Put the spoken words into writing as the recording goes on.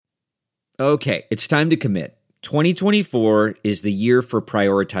Okay, it's time to commit. 2024 is the year for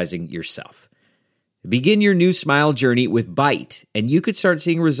prioritizing yourself. Begin your new smile journey with Byte, and you could start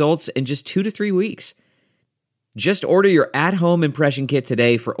seeing results in just 2 to 3 weeks. Just order your at-home impression kit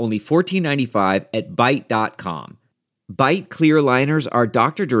today for only $14.95 at Byte.com. Byte clear liners are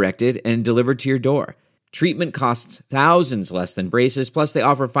doctor-directed and delivered to your door. Treatment costs thousands less than braces, plus they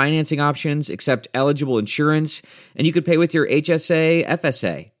offer financing options, accept eligible insurance, and you could pay with your HSA,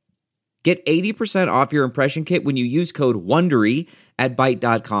 FSA. Get 80% off your impression kit when you use code WONDERY at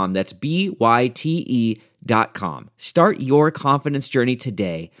Byte.com. That's BYTE.com. Start your confidence journey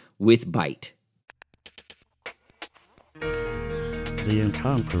today with Byte. The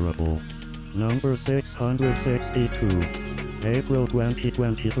Incomparable. Number 662. April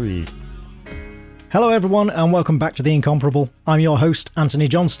 2023. Hello everyone and welcome back to The Incomparable. I'm your host, Anthony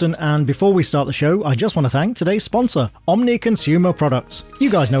Johnston, and before we start the show, I just want to thank today's sponsor, Omni Consumer Products. You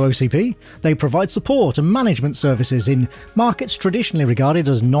guys know OCP. They provide support and management services in markets traditionally regarded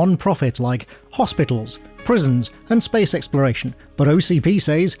as non-profit like hospitals, prisons, and space exploration. But OCP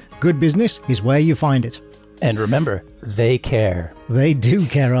says good business is where you find it. And remember, they care. They do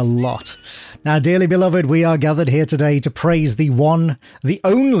care a lot. Now, dearly beloved, we are gathered here today to praise the one, the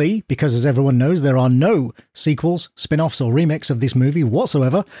only, because as everyone knows, there are no sequels, spin-offs or remakes of this movie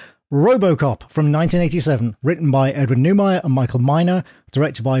whatsoever, RoboCop from 1987, written by Edward Neumeier and Michael Miner,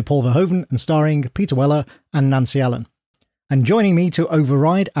 directed by Paul Verhoeven and starring Peter Weller and Nancy Allen. And joining me to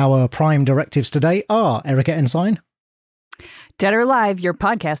override our prime directives today are Erica Ensign. Dead or Alive, you're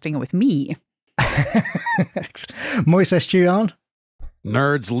podcasting with me. Moises Chuyan.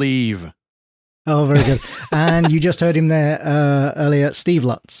 Nerds leave. Oh, very good. And you just heard him there earlier, Steve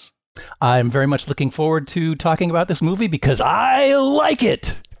Lutz. I'm very much looking forward to talking about this movie because I like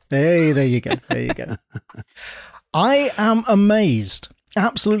it. Hey, there you go. There you go. I am amazed,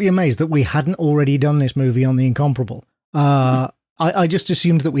 absolutely amazed that we hadn't already done this movie on The Incomparable. I just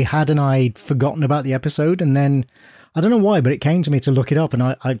assumed that we had and I'd forgotten about the episode, and then I don't know why, but it came to me to look it up, and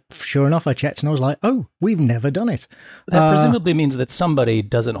I sure enough, I checked, and I was like, oh, we've never done it. That presumably means that somebody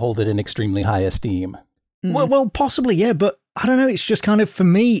doesn't hold it in extremely high esteem. Well, possibly, yeah, but I don't know, it's just kind of, for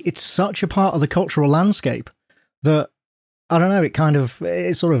me, it's such a part of the cultural landscape that, I don't know, it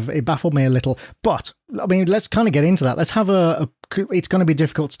baffled me a little. But, I mean, let's kind of get into that. Let's have it's going to be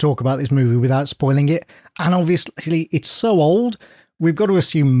difficult to talk about this movie without spoiling it, and obviously, it's so old. We've got to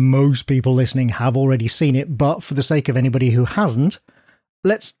assume most people listening have already seen it, but for the sake of anybody who hasn't,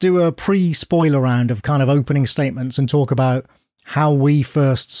 let's do a pre-spoiler round of kind of opening statements and talk about how we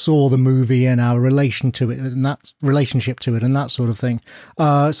first saw the movie and our relationship to it and that sort of thing.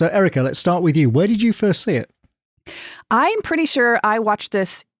 So, Erica, let's start with you. Where did you first see it? I'm pretty sure I watched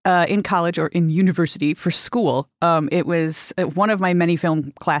this in college or in university for school. It was one of my many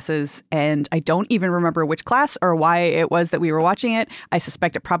film classes, and I don't even remember which class or why it was that we were watching it. I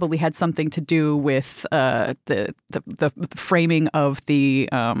suspect it probably had something to do with the framing of the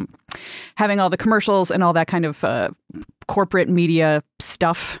having all the commercials and all that kind of corporate media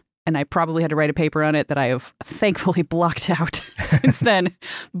stuff. And I probably had to write a paper on it that I have thankfully blocked out since then.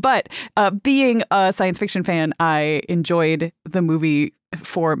 But being a science fiction fan, I enjoyed the movie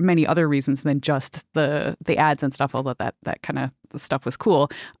for many other reasons than just the ads and stuff, although that kind of stuff was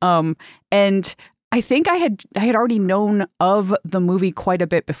cool. And I think I had already known of the movie quite a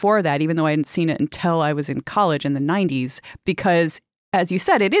bit before that, even though I hadn't seen it until I was in college in the 90s, because as you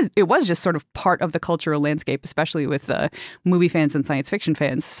said, it was just sort of part of the cultural landscape, especially with movie fans and science fiction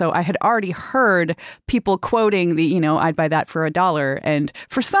fans. So I had already heard people quoting I'd buy that for $1. And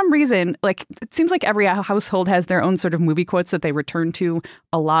for some reason, like, it seems like every household has their own sort of movie quotes that they return to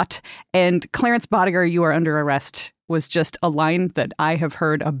a lot. And Clarence Bodiger, "You are under arrest," was just a line that I have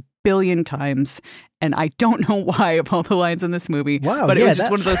heard a billion times. And I don't know why of all the lines in this movie. Wow, but it was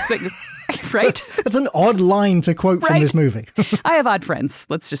just one of those things. Right? That's an odd line to quote from this movie. I have odd friends.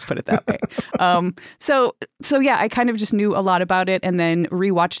 Let's just put it that way. So yeah, I kind of just knew a lot about it and then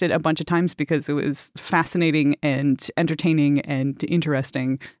rewatched it a bunch of times because it was fascinating and entertaining and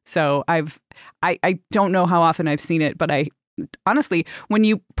interesting. So I don't know how often I've seen it, but I honestly, when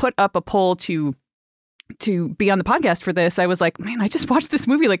you put up a poll to be on the podcast for this, I was like, man, I just watched this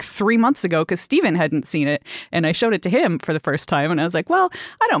movie like 3 months ago because Steven hadn't seen it, and I showed it to him for the first time, and I was like, well,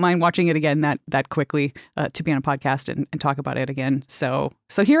 I don't mind watching it again that quickly to be on a podcast and talk about it again. So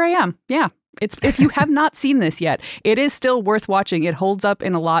here I am. Yeah, It's if you have not seen this yet, it is still worth watching. It holds up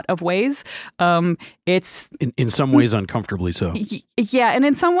in a lot of ways. It's in some ways uncomfortably so. Yeah, and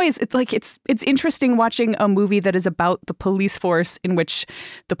in some ways, it's interesting watching a movie that is about the police force in which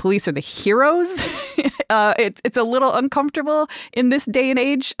the police are the heroes. It's a little uncomfortable in this day and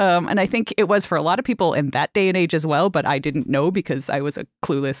age, and I think it was for a lot of people in that day and age as well. But I didn't know because I was a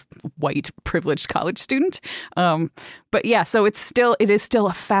clueless white privileged college student. But yeah, so it is still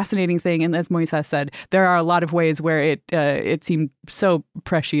a fascinating thing, and as Moises said, there are a lot of ways where it seemed so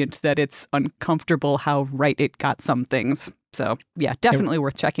prescient that it's uncomfortable how right it got some things. So yeah, definitely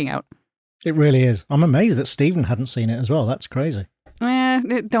worth checking out. It really is. I'm amazed that Stephen hadn't seen it as well. That's crazy.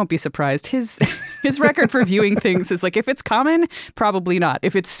 Don't be surprised. His record for viewing things is like, if it's common, probably not.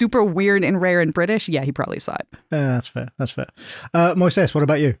 If it's super weird and rare and British, yeah, he probably saw it. That's fair. Moises, what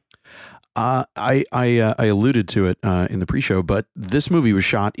about you? I alluded to it in the pre-show, but this movie was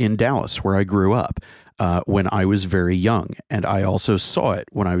shot in Dallas, where I grew up when I was very young, and I also saw it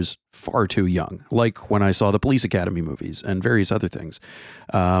when I was far too young, like when I saw the Police Academy movies and various other things.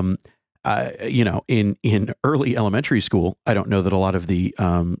 In early elementary school, I don't know that a lot of the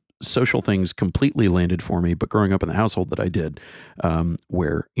social things completely landed for me, but growing up in the household that I did,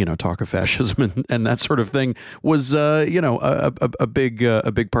 where, talk of fascism and that sort of thing was, a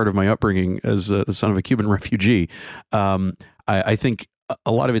big part of my upbringing as the son of a Cuban refugee. I think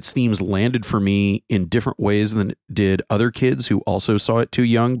a lot of its themes landed for me in different ways than it did other kids who also saw it too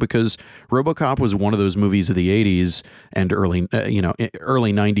young, because RoboCop was one of those movies of the 80s and early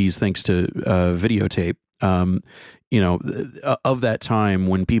 90s, thanks to videotape. Of that time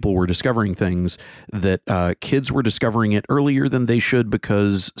when people were discovering things that kids were discovering it earlier than they should,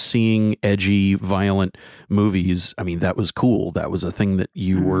 because seeing edgy, violent movies, I mean, that was cool. That was a thing that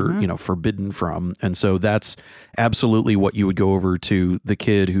you were, forbidden from. And so that's absolutely what you would go over to the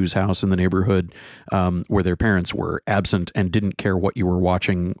kid whose house in the neighborhood where their parents were absent and didn't care what you were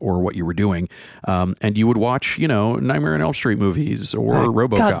watching or what you were doing. And you would watch, Nightmare on Elm Street movies or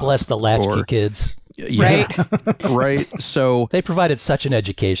RoboCop. God bless the latchkey kids. Yeah, right. So they provided such an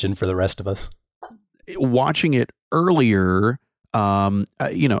education for the rest of us. Watching it earlier, some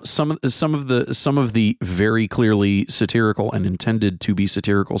of the very clearly satirical and intended to be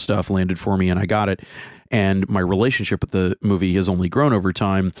satirical stuff landed for me, and I got it. And my relationship with the movie has only grown over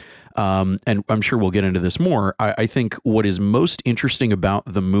time. And I'm sure we'll get into this more. I think what is most interesting about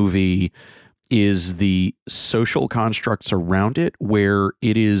the movie is the social constructs around it, where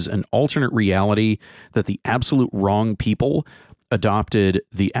it is an alternate reality that the absolute wrong people adopted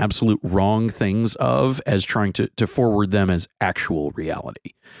the absolute wrong things of as trying to forward them as actual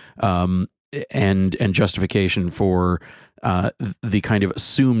reality, and justification for the kind of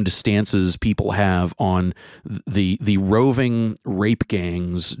assumed stances people have on the roving rape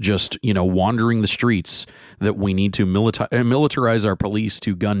gangs just, wandering the streets that we need to militarize our police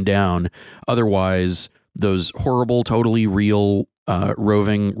to gun down. Otherwise, those horrible, totally real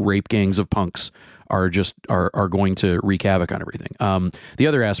roving rape gangs of punks are going to wreak havoc on everything. The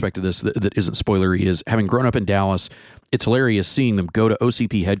other aspect of this that isn't spoilery is, having grown up in Dallas, it's hilarious seeing them go to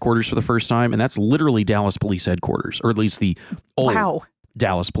OCP headquarters for the first time, and that's literally Dallas Police Headquarters, or at least the old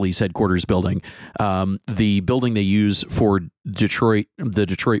Dallas Police Headquarters building. The building they use for the Detroit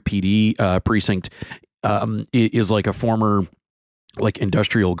PD precinct is like a former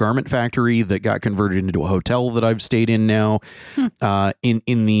industrial garment factory that got converted into a hotel that I've stayed in now. In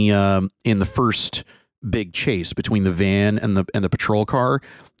the first big chase between the van and the patrol car,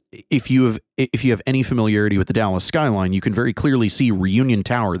 if you have any familiarity with the Dallas skyline, you can very clearly see Reunion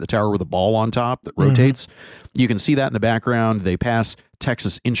Tower, the tower with a ball on top that rotates. You can see that in the background. They pass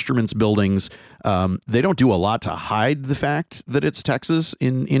Texas Instruments buildings. They don't do a lot to hide the fact that it's Texas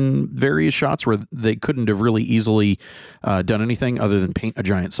in various shots where they couldn't have really easily done anything other than paint a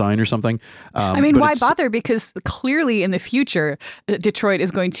giant sign or something. Why bother? Because clearly in the future, Detroit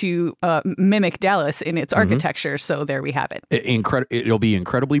is going to mimic Dallas in its architecture. So there we have it. It'll be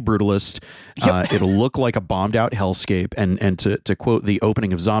incredibly brutalist. It'll look like a bombed out hellscape. And to quote the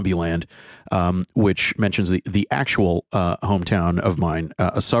opening of Zombieland, which mentions the actual hometown of mine,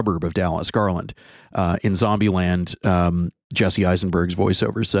 a suburb of Dallas, Garland. In Zombieland, Jesse Eisenberg's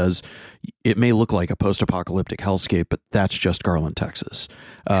voiceover says, "It may look like a post-apocalyptic hellscape, but that's just Garland, Texas."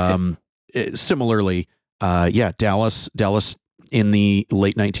 Similarly, Dallas in the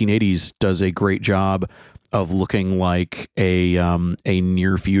late 1980s does a great job of looking like a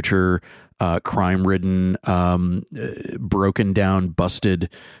near future, crime-ridden, broken down, busted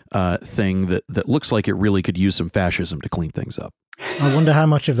thing that looks like it really could use some fascism to clean things up. I wonder how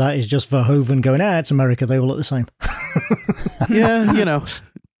much of that is just Verhoeven going, it's America, they all look the same. Yeah,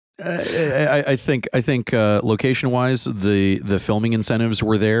 I think location wise, the filming incentives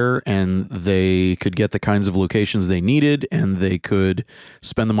were there, and they could get the kinds of locations they needed, and they could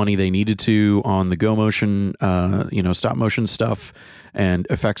spend the money they needed to on the go motion, stop motion stuff and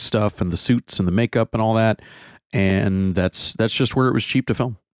effects stuff and the suits and the makeup and all that. And that's just where it was cheap to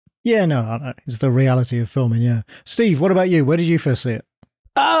film. Yeah, no, I know. It's the reality of filming. Yeah, Steve, what about you? Where did you first see it?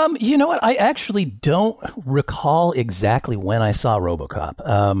 You know what? I actually don't recall exactly when I saw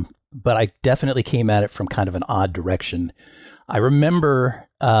RoboCop, but I definitely came at it from kind of an odd direction. I remember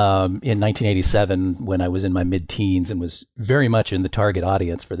in 1987, when I was in my mid-teens and was very much in the target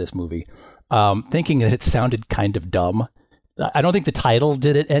audience for this movie, thinking that it sounded kind of dumb. I don't think the title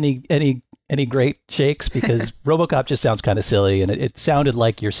did it any great shakes, because RoboCop just sounds kind of silly, and it sounded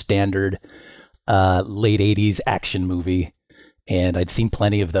like your standard late 80s action movie. And I'd seen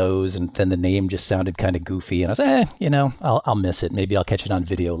plenty of those, and then the name just sounded kind of goofy. And I was, I'll miss it. Maybe I'll catch it on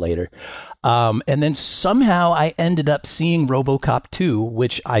video later. And then somehow I ended up seeing RoboCop 2,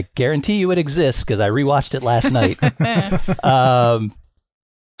 which I guarantee you it exists because I rewatched it last night. I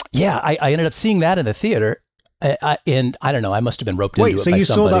ended up seeing that in the theater. And I don't know, I must have been roped into it by somebody. Wait,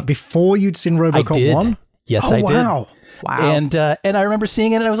 so you saw that before you'd seen RoboCop 1? Yes, I did. Wow. And I remember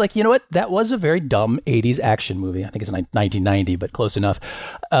seeing it, and I was like, you know what? That was a very dumb 80s action movie. I think it's 1990, but close enough.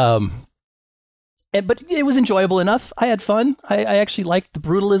 But it was enjoyable enough. I had fun. I actually liked the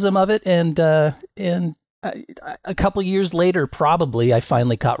brutalism of it. And a couple years later, probably, I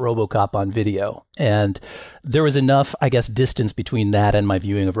finally caught RoboCop on video. And there was enough, I guess, distance between that and my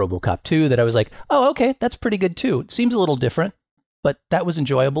viewing of RoboCop 2 that I was like, oh, okay, that's pretty good too. It seems a little different, but that was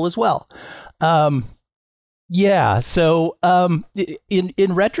enjoyable as well. So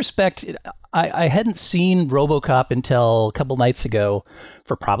in retrospect, I hadn't seen RoboCop until a couple nights ago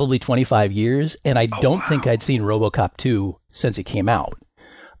for probably 25 years, and I don't think I'd seen RoboCop 2 since it came out.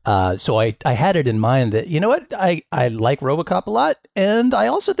 So I had it in mind that, you know what, I like RoboCop a lot, and I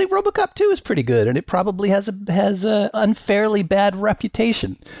also think RoboCop 2 is pretty good, and it probably has a unfairly bad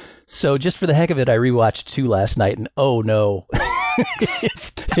reputation. So just for the heck of it, I rewatched 2 last night, and oh no.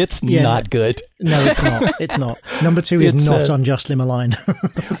 it's not good. No, it's not. It's not. Number 2 is not unjustly maligned.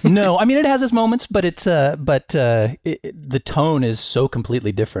 No, I mean, it has its moments, but the tone is so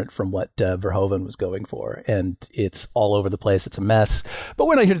completely different from what Verhoeven was going for, and it's all over the place. It's a mess. But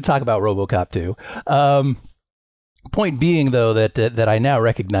we're not here to talk about RoboCop 2. Point being, though, that I now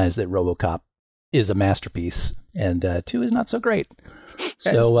recognize that RoboCop is a masterpiece, and 2 is not so great.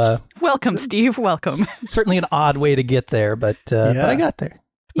 So welcome, Steve. Welcome. Certainly an odd way to get there, but I got there.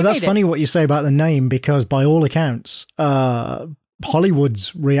 But that's funny what you say about the name, because by all accounts,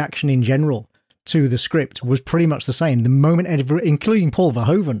 Hollywood's reaction in general to the script was pretty much the same. The moment, including Paul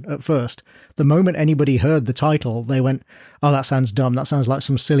Verhoeven at first, the moment anybody heard the title, they went, "Oh, that sounds dumb. That sounds like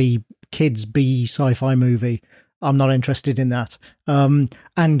some silly kids' B sci-fi movie. I'm not interested in that."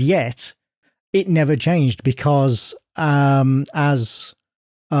 And yet, it never changed, because what's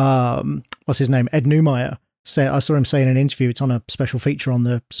his name, Ed Neumeyer said, I saw him say in an interview, it's on a special feature on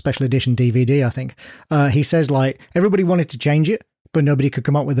the special edition DVD, I think. He says, like, everybody wanted to change it, but nobody could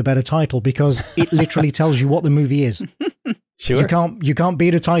come up with a better title, because it literally tells you what the movie is. Sure. You can't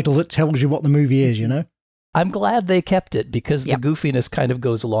beat a title that tells you what the movie is, you know? I'm glad they kept it, because the goofiness kind of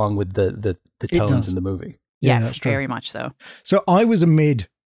goes along with the tones in the movie. Yes, very much so. So I was a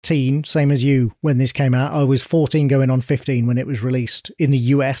mid-teen, same as you, when this came out. I was 14 going on 15 when it was released in the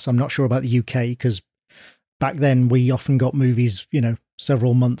US. I'm not sure about the UK, because back then we often got movies,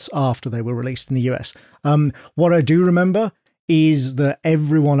 several months after they were released in the US. What I do remember is that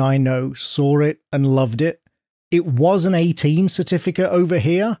everyone I know saw it and loved it. It was an 18 certificate over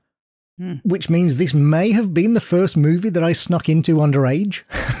here, which means this may have been the first movie that I snuck into underage.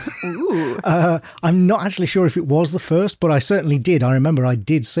 Ooh. I'm not actually sure if it was the first, but I certainly did. I remember I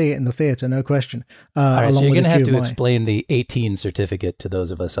did see it in the theater, no question. All right, so you're going to have to explain the 18 certificate to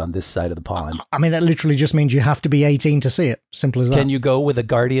those of us on this side of the pond. I mean, that literally just means you have to be 18 to see it. Simple as that. Can you go with a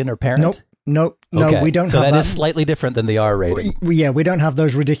guardian or parent? No, okay. We don't have that. So that is slightly different than the R rating. We don't have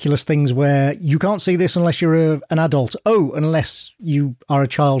those ridiculous things where you can't see this unless you're an adult. Oh, unless you are a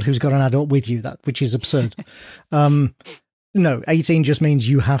child who's got an adult with you, which is absurd. No, 18 just means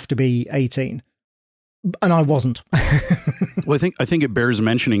you have to be 18. And I wasn't. Well, I think it bears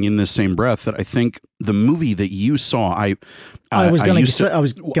mentioning in this same breath that I think the movie that you saw, I used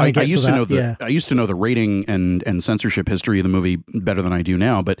to know the rating and censorship history of the movie better than I do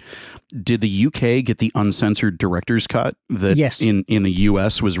now. But did the UK get the uncensored director's cut that yes. in the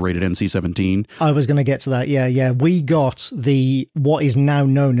US was rated NC-17? I was going to get to that. Yeah. We got what is now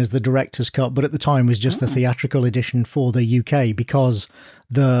known as the director's cut, but at the time was just the theatrical edition for the UK, because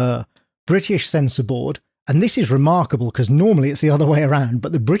the British censor board, and this is remarkable because normally it's the other way around,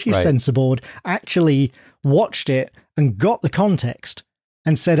 but the British censor board actually watched it and got the context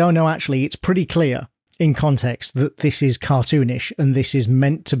and said, oh no, actually it's pretty clear in context that this is cartoonish and this is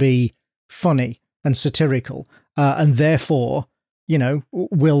meant to be funny and satirical, and therefore,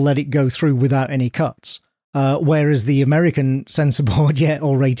 we'll let it go through without any cuts. Whereas the American censor board,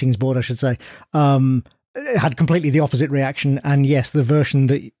 or ratings board, I should say, had completely the opposite reaction. And yes, the version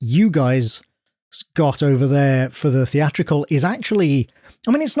that you guys got over there for the theatrical is actually,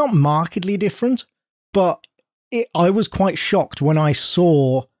 it's not markedly different, but I was quite shocked when I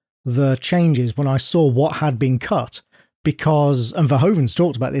saw the changes, when I saw what had been cut, because, and Verhoeven's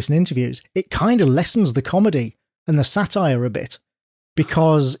talked about this in interviews, it kind of lessens the comedy and the satire a bit,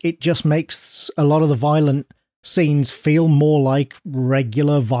 because it just makes a lot of the violent scenes feel more like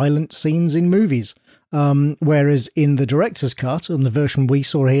regular violent scenes in movies. Whereas in the director's cut, and the version we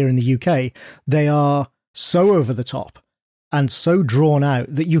saw here in the UK, they are so over the top and so drawn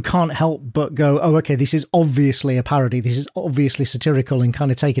out that you can't help but go, oh, okay, this is obviously a parody. This is obviously satirical and kind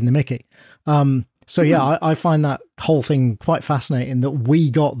of taking the mickey. I find that whole thing quite fascinating, that we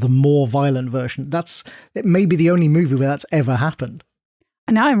got the more violent version. It may be the only movie where that's ever happened.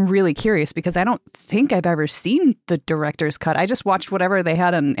 Now I'm really curious, because I don't think I've ever seen the director's cut. I just watched whatever they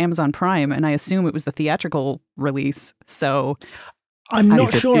had on Amazon Prime, and I assume it was the theatrical release. So I'm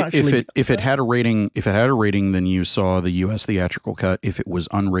not sure actually. If it had a rating, then you saw the US theatrical cut. If it was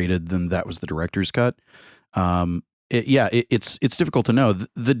unrated, then that was the director's cut. It's difficult to know.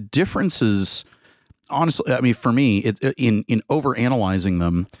 The differences, honestly, for me, in overanalyzing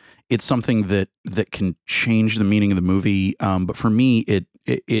them, it's something that can change the meaning of the movie. But for me, it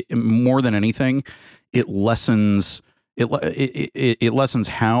more than anything, it lessens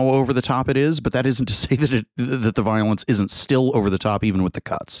how over the top it is. But that isn't to say that the violence isn't still over the top, even with the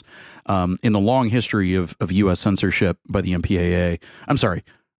cuts. In the long history of U.S. censorship by the MPAA,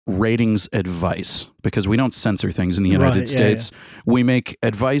 ratings advice, because we don't censor things in the United States. Yeah. We make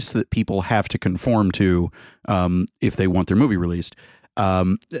advice that people have to conform to if they want their movie released.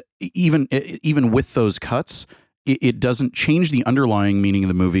 Even with those cuts, it doesn't change the underlying meaning of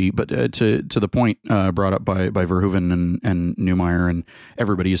the movie. But to the point brought up by Verhoeven and Neumeier and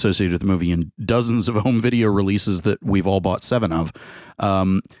everybody associated with the movie, and dozens of home video releases that we've all bought 7 of,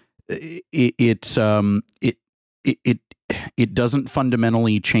 it doesn't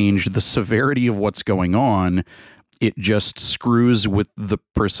fundamentally change the severity of what's going on. It just screws with the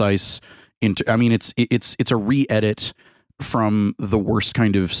precise. It's a re-edit from the worst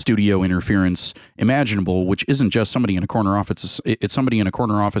kind of studio interference imaginable, which isn't just somebody in a corner office. It's somebody in a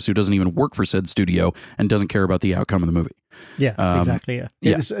corner office who doesn't even work for said studio and doesn't care about the outcome of the movie. Yeah, exactly.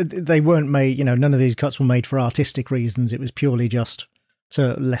 Yeah. They weren't made, none of these cuts were made for artistic reasons. It was purely just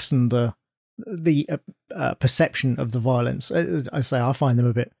to lessen the perception of the violence. I find them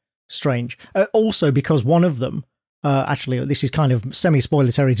a bit strange. Also because one of them, actually, this is kind of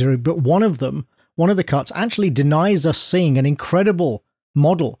semi-spoiler territory, but one of the cuts actually denies us seeing an incredible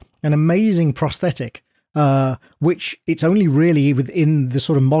model, an amazing prosthetic, which it's only really within the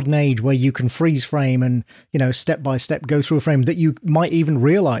sort of modern age where you can freeze frame and, step by step go through a frame that you might even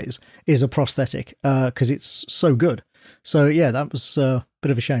realize is a prosthetic, because it's so good. So yeah, that was a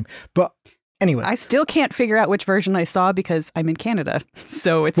bit of a shame. But anyway, I still can't figure out which version I saw because I'm in Canada,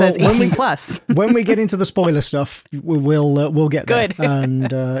 so it says 18 plus. When we get into the spoiler stuff, we'll get there. Good.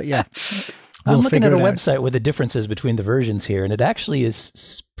 And yeah. I'm looking at a website with the differences between the versions here, and it actually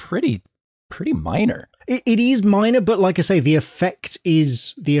is pretty minor. It is minor, but like I say, the effect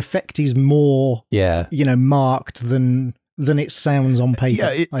is more, marked than it sounds on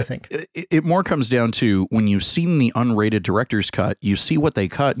paper. I think it more comes down to when you've seen the unrated director's cut, you see what they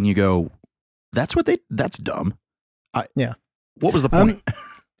cut, and you go, "That's dumb." What was the point?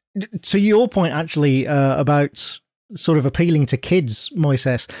 To your point, actually, about sort of appealing to kids,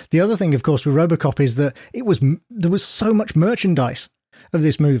 Moises. The other thing, of course, with RoboCop is that there was so much merchandise of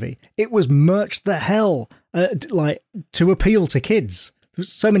this movie. It was merched the hell, to appeal to kids. There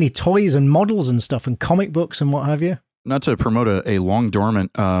was so many toys and models and stuff and comic books and what have you. Not to promote a long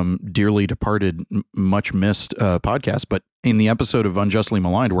dormant, dearly departed, much missed podcast, but in the episode of Unjustly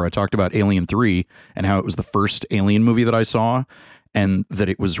Maligned where I talked about Alien 3 and how it was the first Alien movie that I saw, and that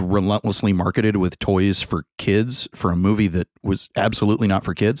it was relentlessly marketed with toys for kids for a movie that was absolutely not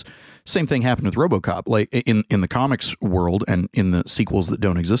for kids. Same thing happened with RoboCop. Like in the comics world and in the sequels that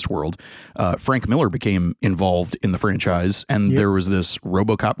don't exist world, Frank Miller became involved in the franchise, and there was this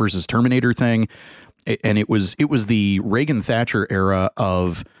RoboCop versus Terminator thing, and it was the Reagan Thatcher era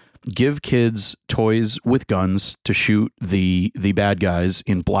of give kids toys with guns to shoot the bad guys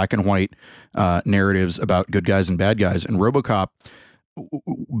in black and white narratives about good guys and bad guys. And RoboCop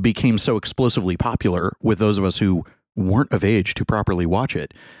became so explosively popular with those of us who weren't of age to properly watch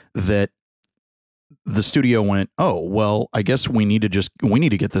it that the studio went, oh, well, I guess we need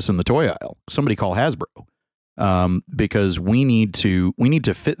to get this in the toy aisle. Somebody call Hasbro, because we need to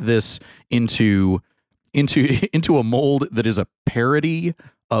fit this into a mold that is a parody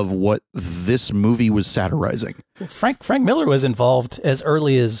of what this movie was satirizing. Well, Frank Miller was involved as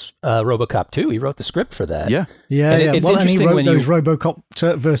early as RoboCop 2. He wrote the script for that. Yeah. It's well, and he interesting wrote when those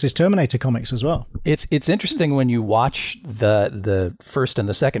RoboCop versus Terminator comics as well. It's interesting when you watch the first and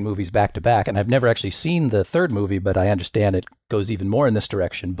the second movies back to back, and I've never actually seen the third movie, but I understand it goes even more in this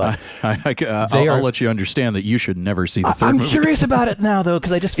direction. But I'll let you understand that you should never see the third movie. I'm curious about it now, though,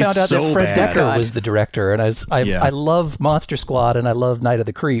 because I just found out that Fred Dekker was the director, and I love Monster Squad and I love Night of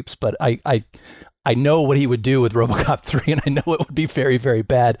the Creeps, but I know what he would do with RoboCop 3, and I know it would be very, very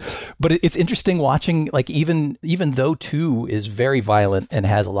bad. But it's interesting watching, like, even though 2 is very violent and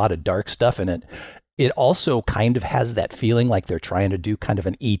has a lot of dark stuff in it, it also kind of has that feeling like they're trying to do kind of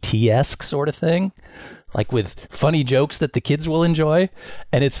an E.T.-esque sort of thing, like with funny jokes that the kids will enjoy.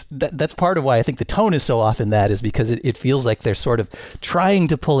 And that's part of why I think the tone is so off in that, is because it feels like they're sort of trying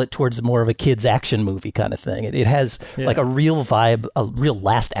to pull it towards more of a kid's action movie kind of thing. It has like a real vibe, a real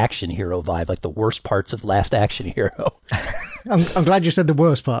Last Action Hero vibe, like the worst parts of Last Action Hero. I'm glad you said the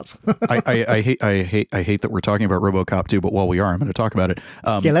worst parts. I hate that we're talking about RoboCop 2, but while we are, I'm going to talk about it.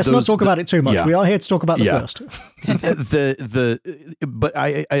 Let's not talk about it too much. Yeah. We are here to talk about the first. But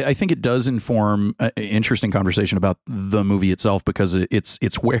I think it does inform an interesting conversation about the movie itself, because it's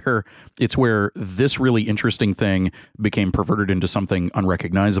where this really interesting thing became perverted into something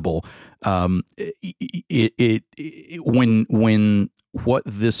unrecognizable. When what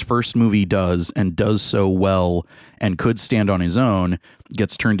this first movie does and does so well and could stand on his own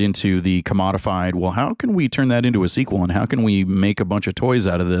gets turned into the commodified, well, how can we turn that into a sequel, and how can we make a bunch of toys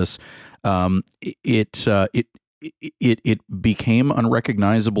out of this? It became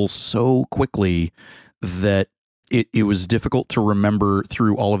unrecognizable so quickly that it was difficult to remember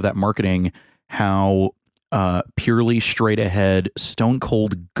through all of that marketing how purely straight ahead, stone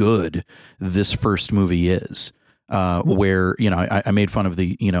cold good this first movie is. Where, I made fun of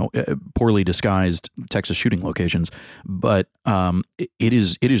the, poorly disguised Texas shooting locations, but it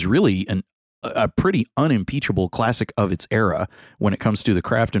is really a pretty unimpeachable classic of its era when it comes to the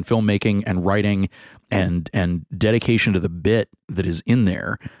craft and filmmaking and writing and dedication to the bit that is in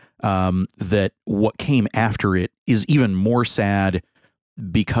there. That what came after it is even more sad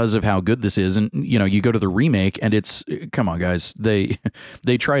because of how good this is. And, you go to the remake and it's, come on, guys, they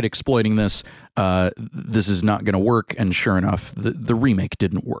tried exploiting this. This is not going to work. And sure enough, the remake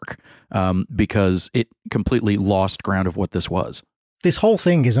didn't work because it completely lost ground of what this was. This whole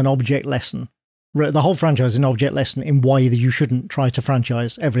thing is an object lesson. The whole franchise is an object lesson in why you shouldn't try to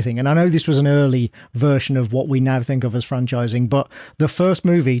franchise everything. And I know this was an early version of what we now think of as franchising, but the first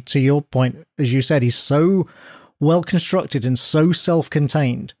movie, to your point, as you said, is so well constructed and so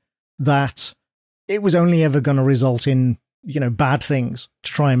self-contained that it was only ever going to result in, bad things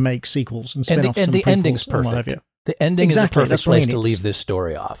to try and make sequels and spin-offs and the ending's perfect. The ending is a perfect place to leave this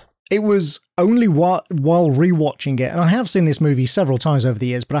story off. It was only while rewatching it, and I have seen this movie several times over the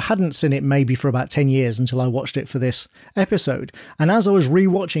years, but I hadn't seen it maybe for about 10 years until I watched it for this episode. And as I was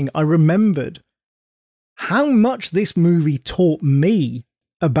rewatching, I remembered how much this movie taught me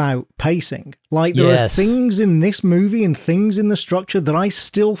about pacing. Like, there are things in this movie and things in the structure that I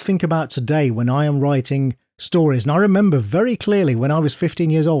still think about today when I am writing stories. And I remember very clearly when I was 15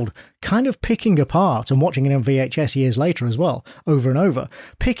 years old, kind of picking apart, and watching it on VHS years later as well, over and over,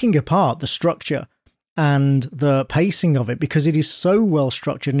 picking apart the structure and the pacing of it, because it is so well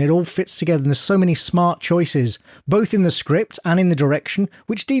structured and it all fits together. And there's so many smart choices, both in the script and in the direction,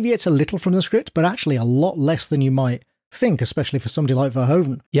 which deviates a little from the script, but actually a lot less than you might think, especially for somebody like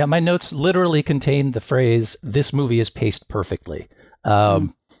Verhoeven. Yeah, my notes literally contain the phrase, "This movie is paced perfectly."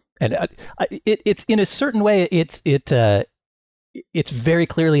 And it's in a certain way, it it's very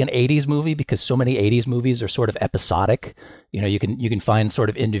clearly an 80s movie because so many 80s movies are sort of episodic. You know, you can find sort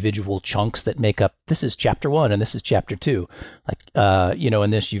of individual chunks that make up, this is chapter 1 and this is chapter 2. Like, you know,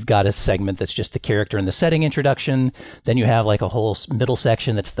 in this, you've got a segment that's just the character and the setting introduction. Then you have like a whole middle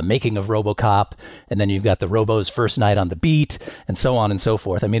section that's the making of RoboCop. And then you've got the Robo's first night on the beat and so on and so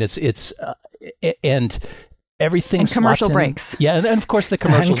forth. I mean, and everything and commercial slots in. breaks. Yeah, and of course the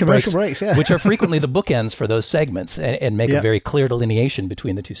commercial breaks, yeah. which are frequently the bookends for those segments and make a very clear delineation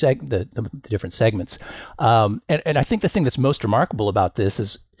between the two the different segments. And I think the thing that's most remarkable about this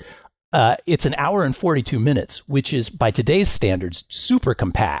is it's an hour and 42 minutes, which is by today's standards super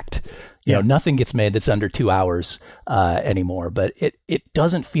compact. You know, nothing gets made that's under 2 hours anymore, but it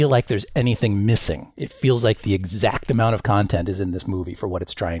doesn't feel like there's anything missing. It feels like the exact amount of content is in this movie for what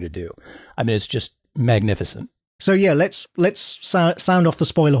it's trying to do. I mean, it's just magnificent. So yeah, let's sound off the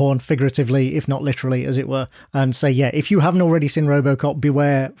spoiler horn figuratively, if not literally, as it were, and say, yeah, if you haven't already seen RoboCop,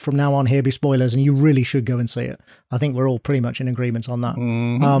 beware, from now on here be spoilers, and you really should go and see it. I think we're all pretty much in agreement on that.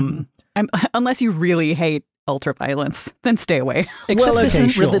 Mm-hmm. Unless you really hate ultraviolence, then stay away. Except this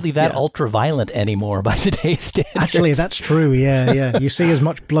isn't really that ultra-violent anymore by today's standards. Actually, that's true. Yeah. You see as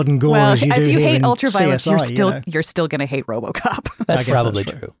much blood and gore as you do here. If you hate in ultraviolence, CSI, you're still going to hate RoboCop. That's probably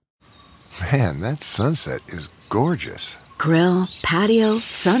true. Man, that sunset is gorgeous. Grill, patio,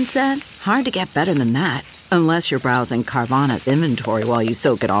 sunset. Hard to get better than that. Unless you're browsing Carvana's inventory while you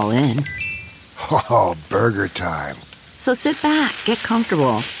soak it all in. Oh, burger time. So sit back, get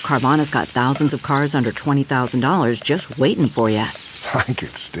comfortable. Carvana's got thousands of cars under $20,000 just waiting for you. I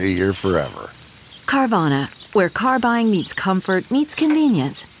could stay here forever. Carvana, where car buying meets comfort meets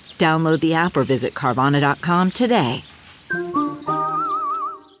convenience. Download the app or visit Carvana.com today.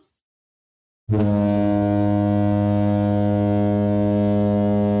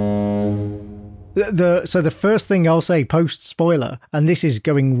 So the first thing I'll say post spoiler, and this is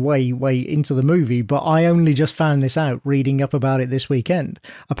going way into the movie, but I only just found this out reading up about it this weekend.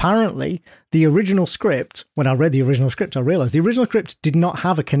 Apparently, the original script, when I read the original script, I realized the original script did not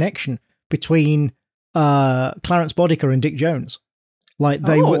have a connection between Clarence Bodica and Dick Jones. Like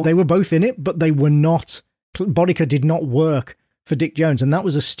they were both in it, but they were not. Bodica did not work for Dick Jones, and that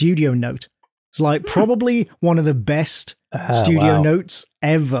was a studio note. It's like probably one of the best studio notes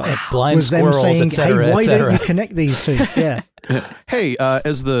ever. Blind was them squirrels, saying, cetera, "Hey, why don't you connect these two?" Yeah. Hey,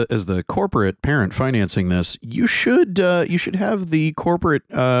 as the corporate parent financing this, you should have the corporate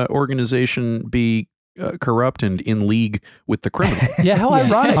organization be corrupt and in league with the criminal. Yeah, how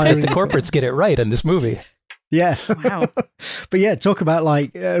ironic that the corporates get it right in this movie. Yeah. Wow. But yeah, talk about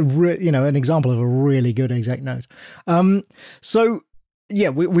like an example of a really good exec note. So yeah,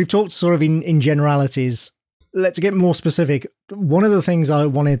 we've talked sort of in generalities. Let's get more specific. One of the things I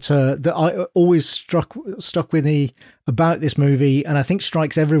wanted that I always stuck with me about this movie, and I think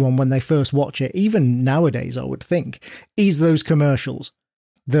strikes everyone when they first watch it, even nowadays, I would think, is those commercials.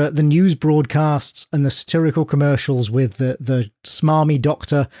 The news broadcasts and the satirical commercials with the smarmy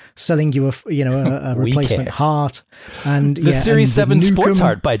doctor selling you a replacement heart, and the Series 7 Sports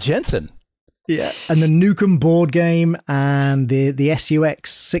Heart by Jensen. Yeah, and the Nukem board game and the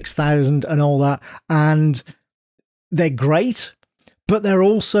SUX 6000 and all that, and they're great, but they're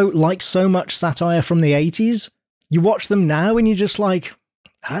also like so much satire from the 80s. You watch them now and you're just like,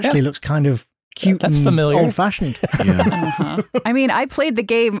 that actually looks kind of cute and familiar. old-fashioned. Yeah. I mean, I played the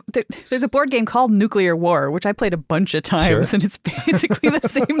game. There's a board game called Nuclear War, which I played a bunch of times, and it's basically the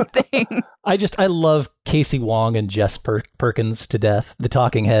same thing. I love Casey Wong and Jess Perkins to death. The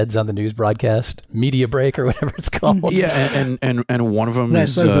talking heads on the news broadcast, Media Break or whatever it's called. Yeah, and one of them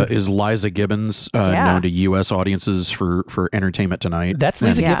is Liza Gibbons, known to U.S. audiences for Entertainment Tonight. That's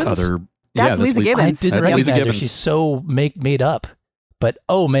Lisa Gibbons? That's Lisa Gibbons. I didn't recognize her. She's so made up. But,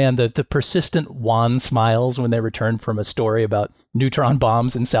 oh man, the persistent wan smiles when they return from a story about neutron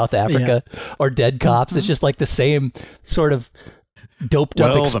bombs in South Africa or dead cops. It's just like the same sort of doped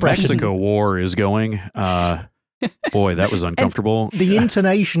up expression. The Mexico War is going. Boy, that was uncomfortable. The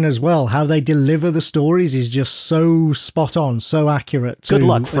intonation as well, how they deliver the stories is just so spot on, so accurate to Good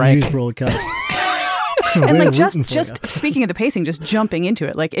luck, Frank. a news broadcast. And like just speaking of the pacing, just jumping into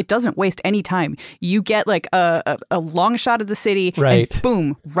it, like it doesn't waste any time. You get like a long shot of the city, right? And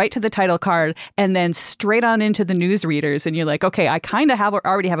boom, right to the title card, and then straight on into the newsreaders, and you're like, okay, I kind of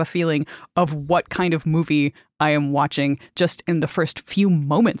already have a feeling of what kind of movie I am watching just in the first few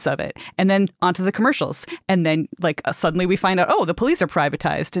moments of it, and then onto the commercials, and then like suddenly we find out, oh, the police are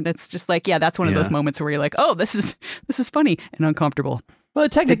privatized, and it's just like, yeah, that's one of those moments where you're like, oh, this is funny and uncomfortable. Well,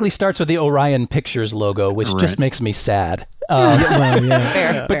 it technically starts with the Orion Pictures logo, which just makes me sad.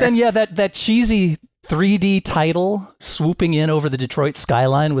 Fair. But then, that cheesy 3D title swooping in over the Detroit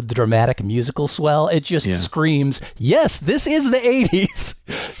skyline with the dramatic musical swell. It just screams, yes, this is the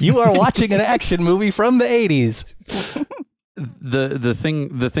 80s. You are watching an action movie from the 80s. The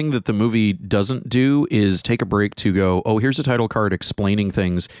thing that the movie doesn't do is take a break to go, oh, here's a title card explaining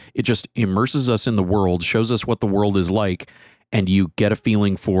things. It just immerses us in the world, shows us what the world is like, and you get a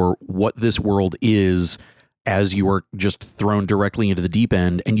feeling for what this world is as you are just thrown directly into the deep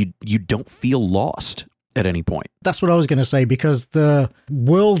end, and you don't feel lost at any point. That's what I was going to say, because the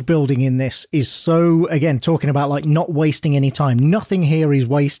world building in this is so, again, talking about like not wasting any time. Nothing here is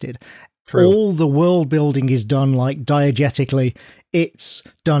wasted. True. All the world building is done like diegetically. It's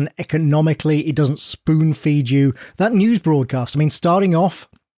done economically. It doesn't spoon feed you. That news broadcast, I mean, starting off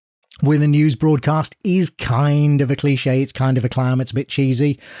with a news broadcast is kind of a cliche. It's kind of a clown. It's a bit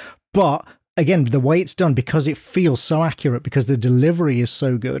cheesy. But again, the way it's done, because it feels so accurate, because the delivery is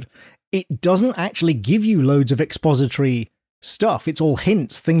so good, it doesn't actually give you loads of expository stuff. It's all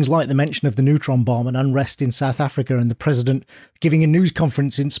hints, things like the mention of the neutron bomb and unrest in South Africa and the president giving a news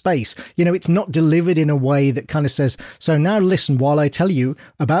conference in space. You know, it's not delivered in a way that kind of says, so now listen while I tell you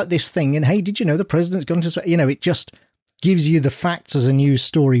about this thing, and hey, did you know the president's gone to space? You know, it just gives you the facts as a news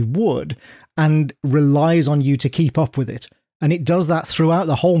story would and relies on you to keep up with it. And it does that throughout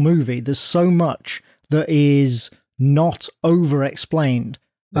the whole movie. There's so much that is not over-explained,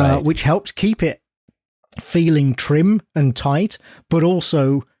 which helps keep it feeling trim and tight, but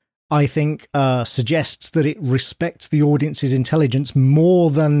also, I think, suggests that it respects the audience's intelligence more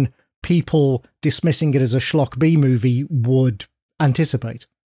than people dismissing it as a schlock B movie would anticipate.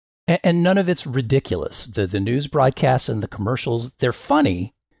 And none of it's ridiculous. The news broadcasts and the commercials, they're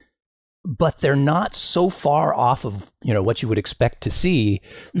funny, but they're not so far off of, you know, what you would expect to see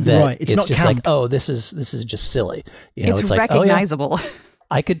that it's not just camp. like, oh, this is just silly. You know, it's like, recognizable. Oh, yeah.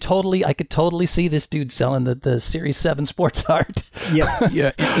 I could totally see this dude selling the Series 7 sports art. Yeah.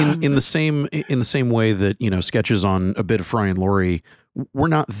 Yeah. In the same way that, you know, sketches on A Bit of Fry and Laurie were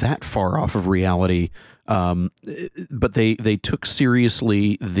not that far off of reality. But they took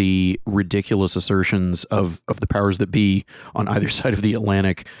seriously the ridiculous assertions of the powers that be on either side of the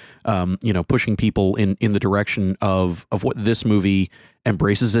Atlantic, you know, pushing people in the direction of what this movie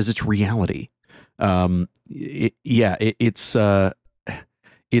embraces as its reality.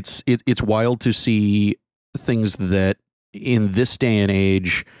 It's wild to see things that in this day and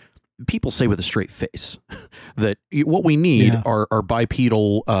age people say with a straight face that what we need are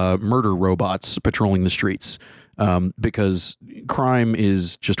bipedal murder robots patrolling the streets, because crime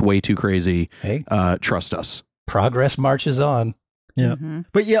is just way too crazy. Hey, trust us. Progress marches on. Yeah. Mm-hmm.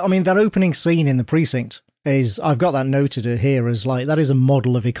 But yeah, I mean, that opening scene in the precinct is, I've got that noted here as like, that is a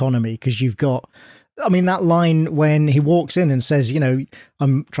model of economy, because you've got, I mean, that line when he walks in and says, you know,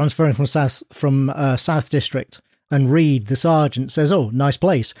 I'm transferring from South District, and Reed, the sergeant, says, oh, nice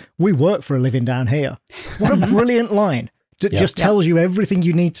place. We work for a living down here. What a brilliant line. It just tells you everything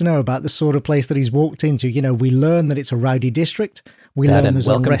you need to know about the sort of place that he's walked into. You know, we learn that it's a rowdy district. We learn there's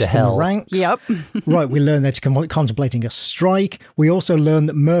unrest in the ranks. Yep. Right, we learn they're contemplating a strike. We also learn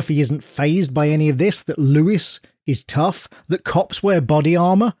that Murphy isn't fazed by any of this, that Lewis is tough, that cops wear body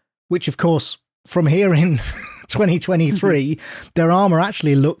armor, which, of course, from here in 2023, their armor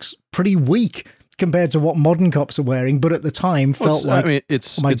actually looks pretty weak compared to what modern cops are wearing, but at the time felt like, I mean,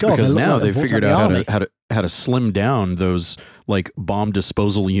 it's because now they've figured out how to slim down those like bomb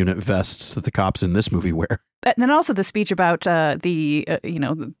disposal unit vests that the cops in this movie wear. And then also the speech about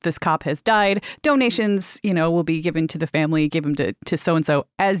this cop has died. Donations, you know, will be given to the family, give them to so-and-so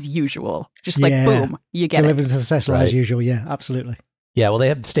as usual. Just like, boom, you get delivered to the Cecil as usual. Yeah, absolutely. Yeah, well, they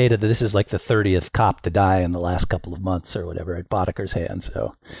have stated that this is like the 30th cop to die in the last couple of months or whatever at Boddicker's hands.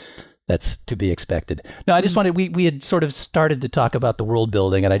 So that's to be expected. No, I just wanted, we had sort of started to talk about the world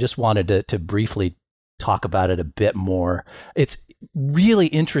building, and I just wanted to briefly talk about it a bit more. It's really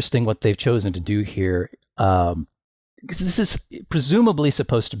interesting what they've chosen to do here, because this is presumably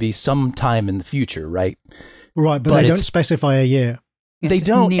supposed to be sometime in the future, right? Right, but they don't specify a year. They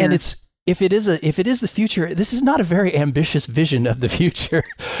don't, and it's if it is the future, this is not a very ambitious vision of the future.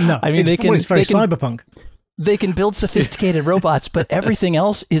 No, I mean it's very cyberpunk. They can build sophisticated robots, but everything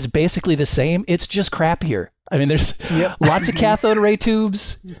else is basically the same. It's just crappier. I mean, there's lots of cathode ray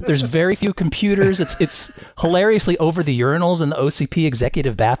tubes. There's very few computers. It's hilariously over the urinals in the OCP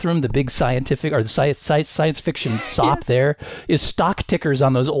executive bathroom. The big scientific or the science fiction SOP there is stock tickers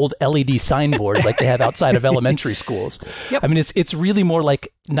on those old LED signboards like they have outside of elementary schools. Yep. I mean, it's really more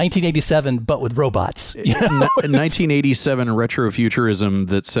like 1987, but with robots. You know? 1987 retrofuturism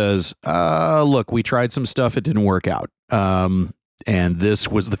that says, look, we tried some stuff. It didn't work out. and this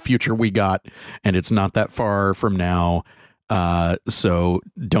was the future we got, and it's not that far from now. So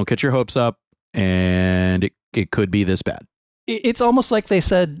don't get your hopes up, and it could be this bad. It's almost like they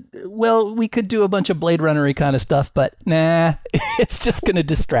said, well, we could do a bunch of Blade Runner-y kind of stuff, but nah, it's just going to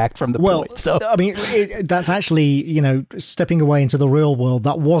distract from the point. So, I mean, that's actually, stepping away into the real world,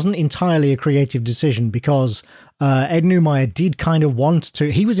 that wasn't entirely a creative decision, because Ed Neumeyer did kind of want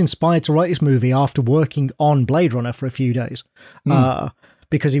to, he was inspired to write this movie after working on Blade Runner for a few days.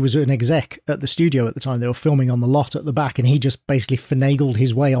 Because he was an exec at the studio at the time. They were filming on the lot at the back, and he just basically finagled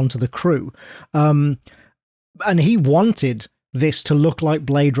his way onto the crew. And he wanted this to look like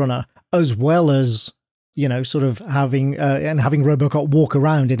Blade Runner, as well as, sort of having RoboCop walk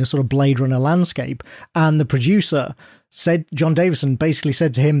around in a sort of Blade Runner landscape. And the producer said, John Davison basically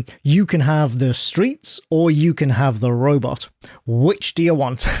said to him, you can have the streets or you can have the robot. Which do you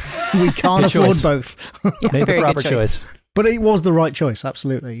want? We can't afford both. Made the proper choice. But it was the right choice,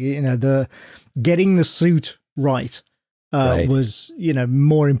 absolutely. The getting the suit right. Was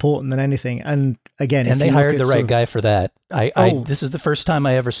more important than anything, and again, and they hired the right guy for that. This is the first time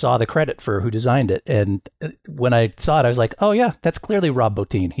I ever saw the credit for who designed it, and when I saw it, I was like, oh yeah, that's clearly Rob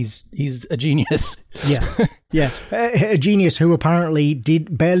Bottin. He's a genius. Yeah, a genius who apparently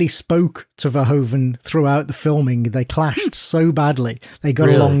barely spoke to Verhoeven throughout the filming. They clashed so badly, they got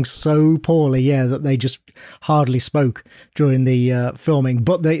along so poorly, that they just hardly spoke during the filming.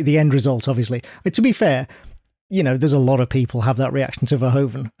 But the end result, obviously, to be fair. There's a lot of people have that reaction to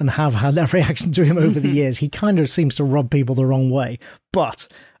Verhoeven and have had that reaction to him over the years. He kind of seems to rub people the wrong way. But,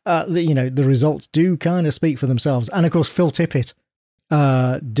 the results do kind of speak for themselves. And, of course, Phil Tippett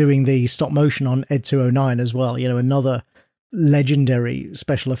doing the stop motion on Ed 209 as well. Another legendary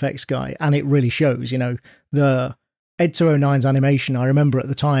special effects guy. And it really shows, the Ed 209's animation, I remember at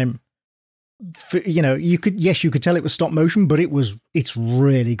the time, you could tell it was stop motion, but it's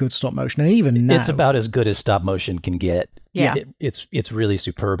really good stop motion, and even now it's about as good as stop motion can get. It's really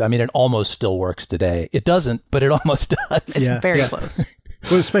superb. I mean, it almost still works today. It doesn't, but it almost does. It's very close.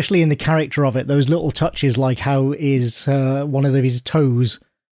 Well, especially in the character of it, those little touches, like how is one of his toes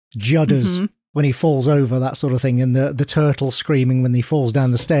judders when he falls over, that sort of thing, and the turtle screaming when he falls down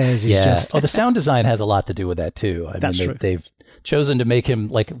the stairs is just. The sound design has a lot to do with that too. That's true. They've chosen to make him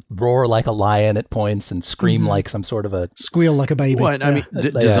like roar like a lion at points and scream like some sort of a squeal like a baby. Well, I mean,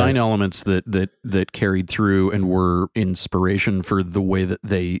 design elements that carried through and were inspiration for the way that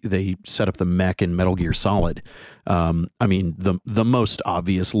they set up the mech in Metal Gear Solid. I mean, the most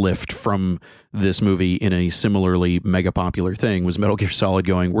obvious lift from this movie in a similarly mega popular thing was Metal Gear Solid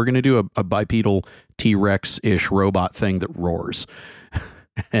going, we're going to do a bipedal T-Rex-ish robot thing that roars.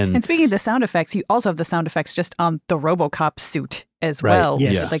 And speaking of the sound effects, you also have the sound effects just on the RoboCop suit as well.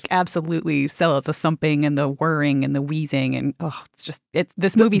 Yes. Like absolutely sell it, the thumping and the whirring and the wheezing, and it's just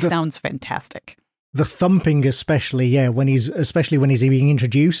this movie sounds fantastic. The thumping, especially, when he's being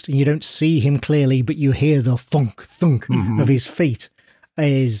introduced, and you don't see him clearly, but you hear the thunk of his feet,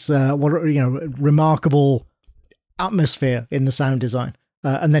 is remarkable atmosphere in the sound design,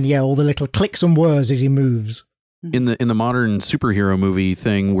 and then all the little clicks and whirs as he moves. In the modern superhero movie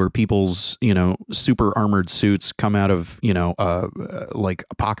thing where people's, super armored suits come out of, like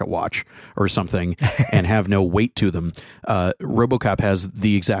a pocket watch or something and have no weight to them, RoboCop has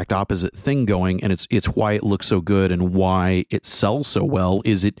the exact opposite thing going, and it's why it looks so good and why it sells so well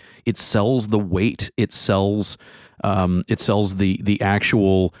is it sells the weight, it sells the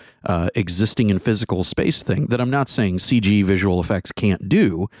actual existing in physical space thing that I'm not saying CG visual effects can't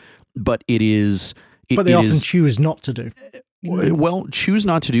do, but it is... But they often choose not to do. Well, choose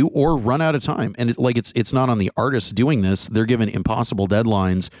not to do or run out of time. And it's not on the artists doing this. They're given impossible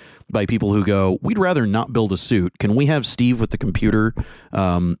deadlines by people who go, we'd rather not build a suit. Can we have Steve with the computer,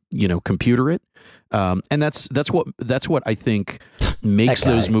 computer it? And that's what I think makes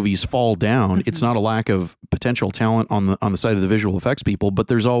those movies fall down. It's not a lack of potential talent on the side of the visual effects people, but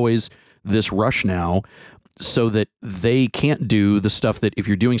there's always this rush now so that they can't do the stuff that if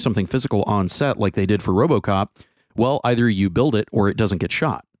you're doing something physical on set like they did for RoboCop, well, either you build it or it doesn't get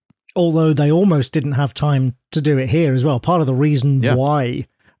shot. Although they almost didn't have time to do it here as well. Part of the reason why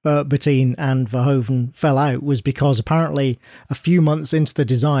Bottin and Verhoeven fell out was because apparently a few months into the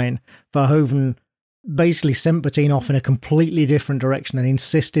design, Verhoeven basically sent Bottin off in a completely different direction and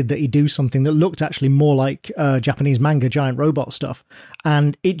insisted that he do something that looked actually more like Japanese manga giant robot stuff.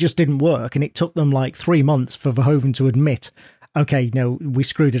 And it just didn't work. And it took them like 3 months for Verhoeven to admit, okay, no, we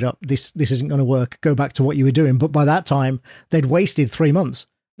screwed it up. This isn't going to work. Go back to what you were doing. But by that time, they'd wasted 3 months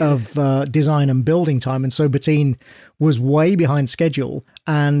of design and building time. And so Bottin was way behind schedule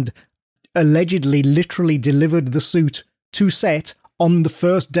and allegedly literally delivered the suit to set on the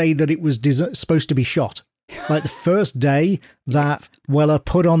first day that it was supposed to be shot. Like the first day that Weller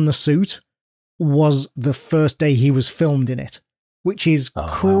put on the suit was the first day he was filmed in it, which is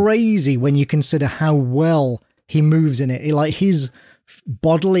crazy when you consider how well he moves in it. Like his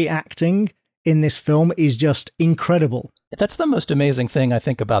bodily acting in this film is just incredible. That's the most amazing thing I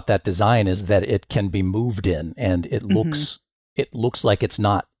think about that design, is that it can be moved in, and it looks like it's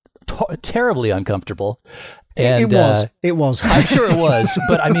not terribly uncomfortable. And it was. I'm sure it was,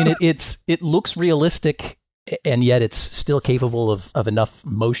 but I mean, it looks realistic, and yet it's still capable of enough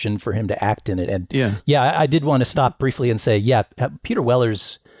motion for him to act in it. And I did want to stop briefly and say, Peter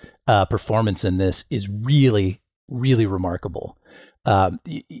Weller's performance in this is really, really remarkable.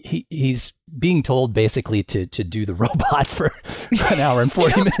 He's being told basically to do the robot for an hour and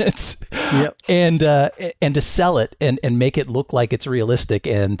 40 minutes, and to sell it and make it look like it's realistic,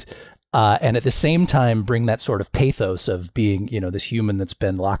 and at the same time bring that sort of pathos of being, this human that's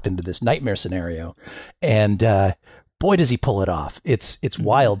been locked into this nightmare scenario. And boy, does he pull it off. It's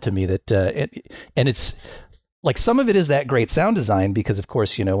wild to me that and it's like, some of it is that great sound design, because of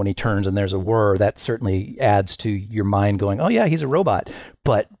course, when he turns and there's a whir, that certainly adds to your mind going, oh yeah, he's a robot.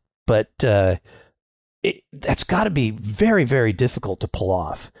 But that's got to be very, very difficult to pull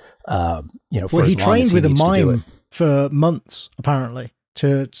off. For he trained with a mime for months, apparently,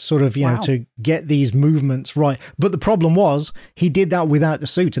 to sort of, to get these movements right. But the problem was he did that without the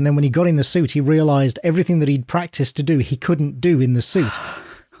suit. And then when he got in the suit, he realized everything that he'd practiced to do, he couldn't do in the suit.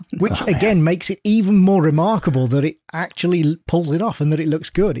 Which, again, makes it even more remarkable that it actually pulls it off and that it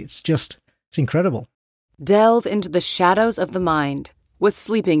looks good. It's incredible. Delve into the shadows of the mind with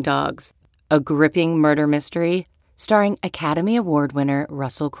Sleeping Dogs, a gripping murder mystery starring Academy Award winner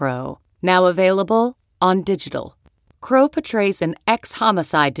Russell Crowe. Now available on digital. Crowe portrays an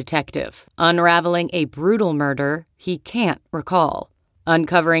ex-homicide detective unraveling a brutal murder he can't recall.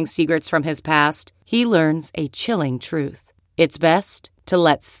 Uncovering secrets from his past, he learns a chilling truth. It's best to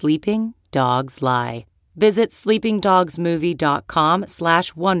let sleeping dogs lie. Visit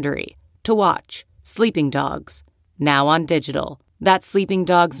sleepingdogsmovie.com/Wondery to watch Sleeping Dogs, now on digital. That's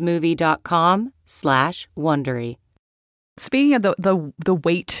sleepingdogsmovie.com/Wondery. Speaking of the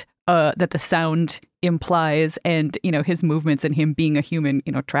weight that the sound implies, and his movements and him being a human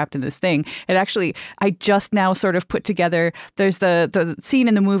trapped in this thing, it actually, I just now sort of put together, there's the scene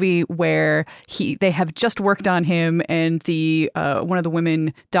in the movie where they have just worked on him, and the one of the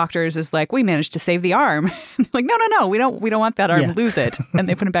women doctors is like, we managed to save the arm. Like, no, we don't want that arm, lose it. And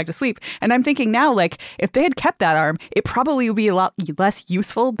they put him back to sleep. And I'm thinking now, like, if they had kept that arm, it probably would be a lot less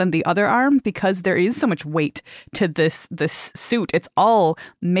useful than the other arm, because there is so much weight to this suit. It's all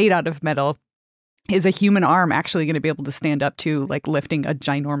made out of metal. Is a human arm actually going to be able to stand up to, like, lifting a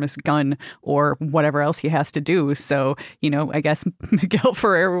ginormous gun or whatever else he has to do? So, I guess Miguel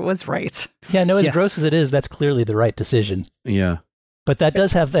Ferrer was right. Yeah, no, as gross as it is, that's clearly the right decision. Yeah. But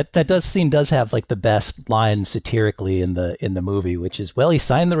that scene does have like the best line satirically in the movie, which is, well, he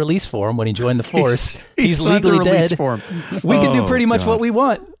signed the release form when he joined the force. He's legally dead. Form. We can do pretty much what we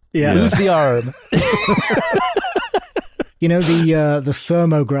want. Yeah. Lose the arm. The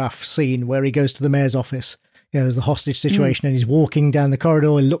thermograph scene where he goes to the mayor's office. There's the hostage situation and he's walking down the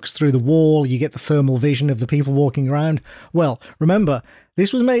corridor, he looks through the wall, you get the thermal vision of the people walking around. Well, remember,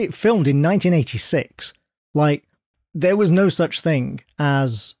 this was filmed in 1986. Like, there was no such thing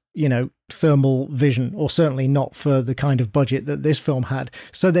as, thermal vision, or certainly not for the kind of budget that this film had.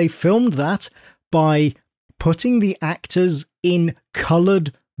 So they filmed that by putting the actors in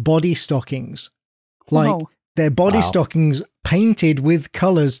coloured body stockings. Like, their body stockings painted with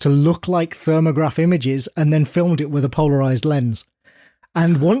colours to look like thermograph images, and then filmed it with a polarized lens.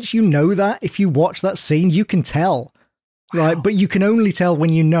 And once you know that, if you watch that scene, you can tell, right? But you can only tell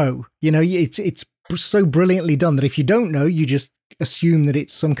when you know. It's so brilliantly done that if you don't know, you just assume that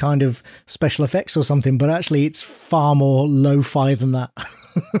it's some kind of special effects or something. But actually, it's far more lo-fi than that.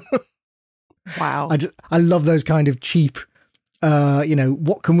 Wow! I love those kind of cheap.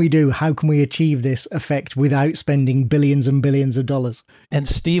 What can we do? How can we achieve this effect without spending billions and billions of dollars? And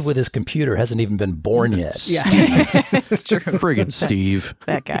Steve with his computer hasn't even been born yet. Yeah. Steve. It's true. Friggin' Steve.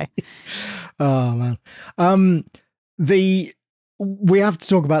 That guy. Oh, man. We have to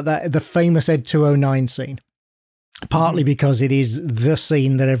talk about the famous Ed 209 scene. Partly because it is the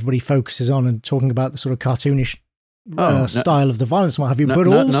scene that everybody focuses on and talking about the sort of cartoonish style of the violence and what have you. But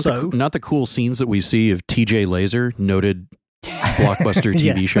also... Not the cool scenes that we see of TJ Laser, noted... blockbuster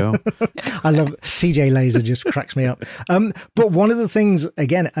TV show. I love TJ Laser, just cracks me up. But one of the things,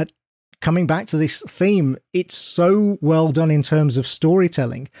 again, coming back to this theme, it's so well done in terms of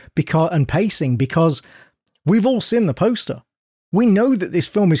storytelling and pacing, because we've all seen the poster. We know that this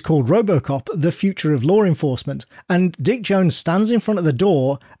film is called RoboCop, The Future of Law Enforcement, and Dick Jones stands in front of the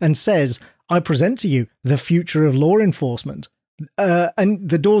door and says, I present to you the future of law enforcement. And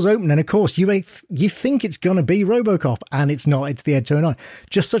the doors open, and of course, you think it's going to be RoboCop, and it's not. It's the Ed 209.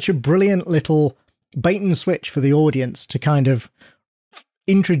 Just such a brilliant little bait and switch for the audience to kind of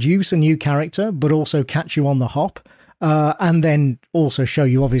introduce a new character, but also catch you on the hop, and then also show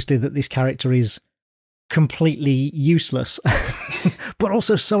you, obviously, that this character is completely useless, but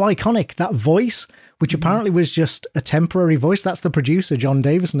also so iconic. That voice, which apparently was just a temporary voice. That's the producer, John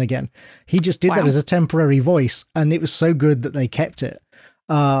Davison, again. He just did that as a temporary voice, and it was so good that they kept it.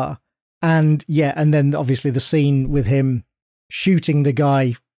 And then obviously the scene with him shooting the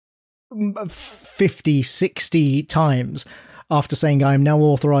guy 50, 60 times after saying, I am now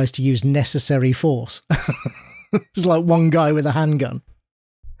authorized to use necessary force. It's like one guy with a handgun.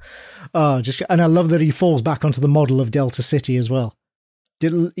 And I love that he falls back onto the model of Delta City as well.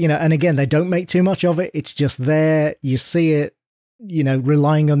 And again, they don't make too much of it. It's just there. You see it,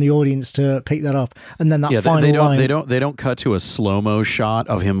 relying on the audience to pick that up. And then that final line. They don't cut to a slow-mo shot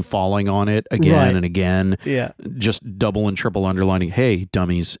of him falling on it again and again. Yeah. Just double and triple underlining. Hey,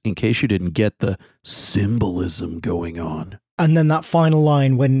 dummies, in case you didn't get the symbolism going on. And then that final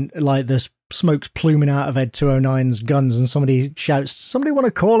line when there's smoke's pluming out of Ed 209's guns and somebody shouts, somebody want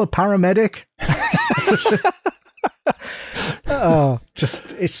to call a paramedic?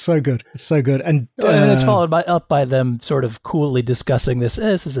 It's so good. It's so good. And it's followed up by them sort of coolly discussing this.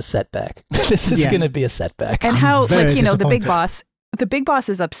 This is a setback. This is going to be a setback. And how, the big boss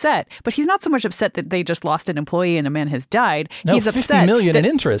is upset, but he's not so much upset that they just lost an employee and a man has died. No, he's upset $50 million in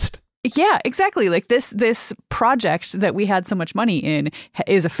interest. Yeah, exactly. Like this project that we had so much money in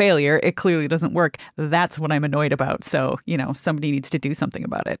is a failure. It clearly doesn't work. That's what I'm annoyed about. So, somebody needs to do something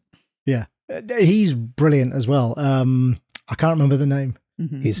about it. Yeah. He's brilliant as well. I can't remember the name.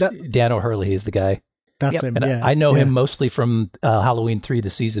 Mm-hmm. He's Dan O'Hurley. He's the guy. That's him. And yeah. I know him mostly from Halloween 3, The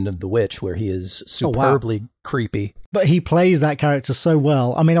Season of the Witch, where he is superbly creepy. But he plays that character so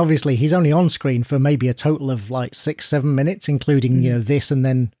well. I mean, obviously, he's only on screen for maybe a total of 6-7 minutes, including, this and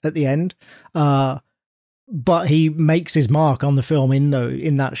then at the end. But he makes his mark on the film in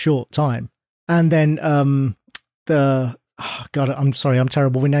that short time. And then God, I'm sorry, I'm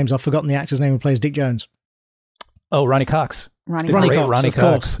terrible with names. I've forgotten the actor's name who plays Dick Jones. Oh, Ronnie Cox. Ronnie Cox, of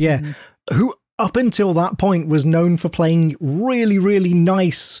course. Yeah. Mm-hmm. Who, up until that point, was known for playing really, really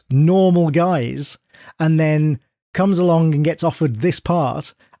nice, normal guys, and then comes along and gets offered this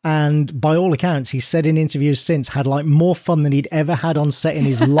part. And by all accounts, he's said in interviews since, had more fun than he'd ever had on set in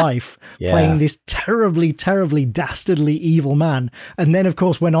his life, playing this terribly, terribly dastardly evil man. And then, of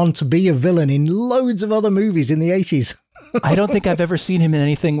course, went on to be a villain in loads of other movies in the 80s. I don't think I've ever seen him in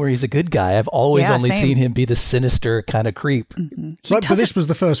anything where he's a good guy. I've always only seen him be the sinister kind of creep. Mm-hmm. Right, but this was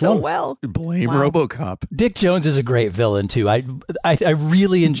the first one. Well. Blame RoboCop. Dick Jones is a great villain, too. I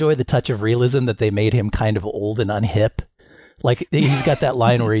really enjoy the touch of realism that they made him kind of old and unhip. He's got that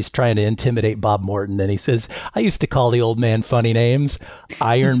line where he's trying to intimidate Bob Morton, and he says, I used to call the old man funny names,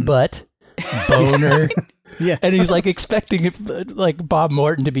 Iron Butt, Boner. Yeah. And he's expecting Bob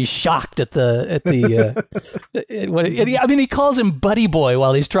Morton to be shocked at he calls him Buddy Boy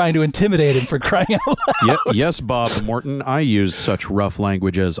while he's trying to intimidate him for crying out loud. Yes, Bob Morton, I use such rough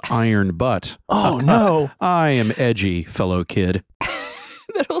language as Iron Butt. Oh, no. I am edgy, fellow kid.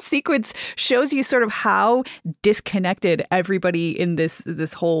 That whole sequence shows you sort of how disconnected everybody in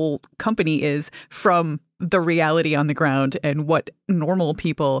this whole company is from the reality on the ground and what normal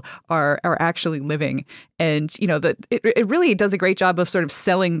people are actually living. And, it really does a great job of sort of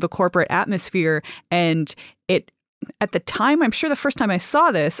selling the corporate atmosphere. And at the time, I'm sure the first time I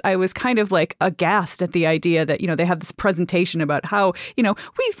saw this, I was kind of aghast at the idea that, they have this presentation about how,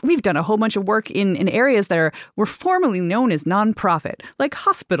 we've done a whole bunch of work in areas that were formerly known as nonprofit, like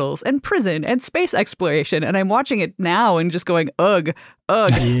hospitals and prison and space exploration. And I'm watching it now and just going, ugh,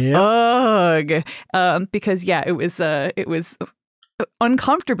 ugh. Because, it was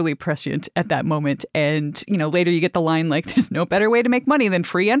uncomfortably prescient at that moment. And, later you get the line there's no better way to make money than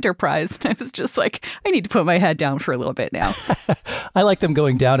free enterprise. And I was just I need to put my head down for a little bit now. I like them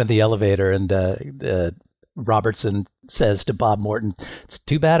going down in the elevator, and Robertson says to Bob Morton, it's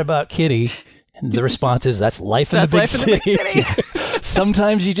too bad about Kitty. And the response is, that's life in the big city.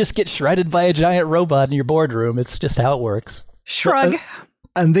 Sometimes you just get shredded by a giant robot in your boardroom. It's just how it works. Shrug.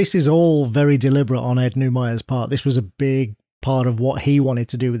 And this is all very deliberate on Ed Neumayer's part. This was a big part of what he wanted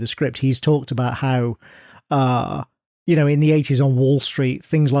to do with the script. He's talked about how, in the 80s on Wall Street,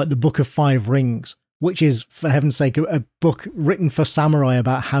 things like the Book of Five Rings, which is, for heaven's sake, a book written for samurai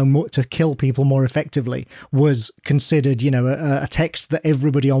about how to kill people more effectively, was considered, a text that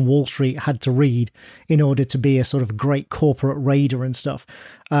everybody on Wall Street had to read in order to be a sort of great corporate raider and stuff,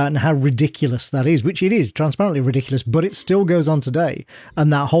 and how ridiculous that is, which it is, transparently ridiculous, but it still goes on today.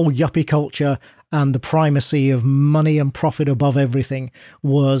 And that whole yuppie culture and the primacy of money and profit above everything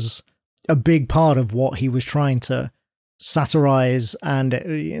was a big part of what he was trying to satirize and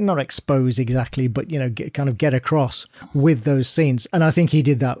not expose exactly, but get across with those scenes. And I think he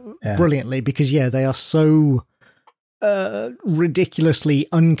did that brilliantly, because they are so ridiculously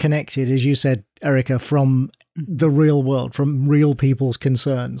unconnected, as you said, Erica, from the real world, from real people's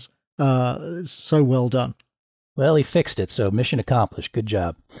concerns. So well done. Well, he fixed it, so mission accomplished. Good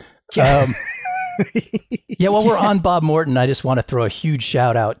job. Yeah. While we're on Bob Morton, I just want to throw a huge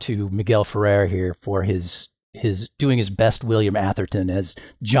shout out to Miguel Ferrer here for his doing his best William Atherton as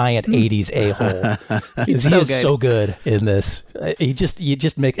giant 80s a-hole. He is so good in this. You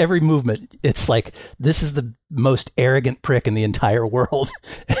just make every movement. It's like, this is the most arrogant prick in the entire world.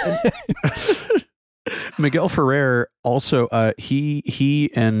 Miguel Ferrer also, he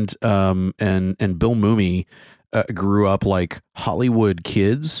and Bill Mumy grew up like Hollywood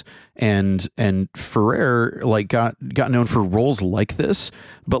kids, and Ferrer like got known for roles like this,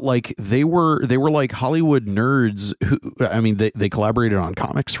 but like they were like Hollywood nerds who, I mean, they collaborated on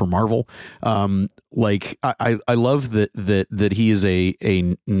comics for Marvel. Like I love that he is a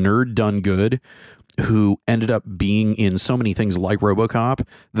nerd done good who ended up being in so many things like RoboCop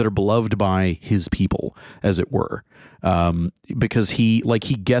that are beloved by his people, as it were. Because he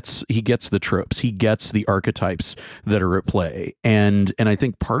gets the tropes, he gets the archetypes that are at play, and I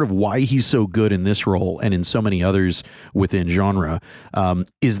think part of why he's so good in this role and in so many others within genre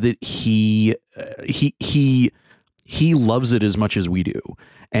is that he loves it as much as we do,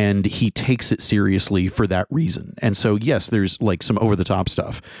 and he takes it seriously for that reason. And so yes, there's like some over the top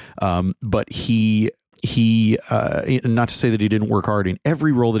stuff, but he not to say that he didn't work hard in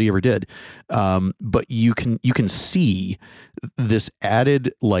every role that he ever did, but you can see this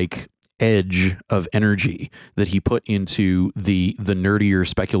added like edge of energy that he put into the nerdier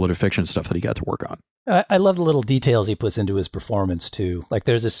speculative fiction stuff that he got to work on. I love the little details he puts into his performance too. Like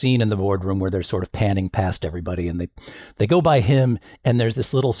there's a scene in the boardroom where they're sort of panning past everybody, and they go by him, and there's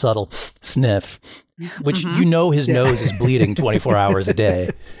this little subtle sniff, which his nose is bleeding 24 hours a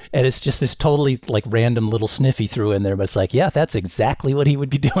day. And it's just this totally like random little sniff he threw in there, but it's like, yeah, that's exactly what he would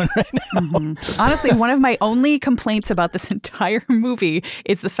be doing right now. Honestly, one of my only complaints about this entire movie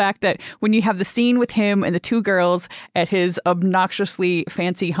is the fact that when you have the scene with him and the two girls at his obnoxiously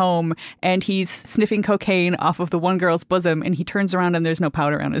fancy home, and he's sniffing cocaine off of the one girl's bosom, and he turns around and there's no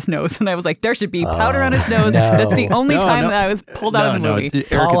powder on his nose. And I was like, there should be powder on his nose. No. That's the only time that I was pulled out of the movie.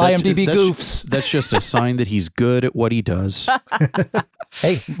 Erica, all IMDb goofs. That's just a sign that he's good at what he does.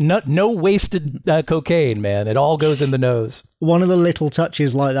 Hey, no wasted cocaine, man. It all goes in the nose. One of the little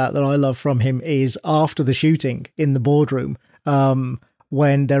touches like that I love from him is after the shooting in the boardroom,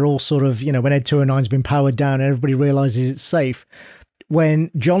 when they're all sort of, when Ed 209's been powered down and everybody realizes it's safe.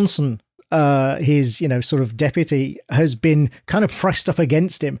 When Johnson, his, sort of deputy, has been kind of pressed up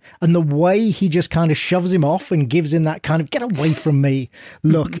against him, and the way he just kind of shoves him off and gives him that kind of get away from me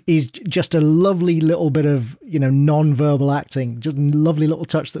look is just a lovely little bit of, non-verbal acting, just a lovely little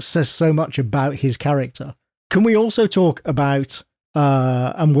touch that says so much about his character. Can we also talk about,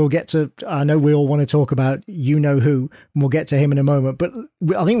 and we'll get to, I know we all want to talk about you-know-who, and we'll get to him in a moment, but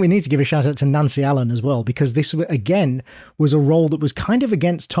I think we need to give a shout out to Nancy Allen as well, because this, again, was a role that was kind of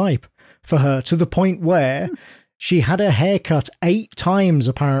against type for her, to the point where she had her hair cut 8 times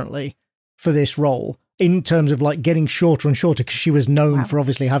apparently for this role, in terms of like getting shorter and shorter, because she was known for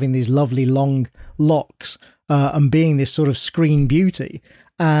obviously having these lovely long locks and being this sort of screen beauty.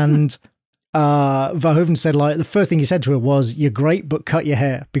 And Verhoeven said, like, the first thing he said to her was, "You're great, but cut your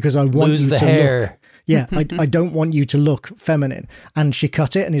hair, because I want Lose you the to hair. look." Yeah, I don't want you to look feminine. And she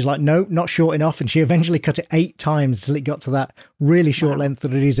cut it, and he's like, no, not short enough. And she eventually cut it 8 times till it got to that really short length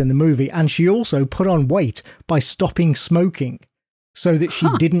that it is in the movie. And she also put on weight by stopping smoking so that she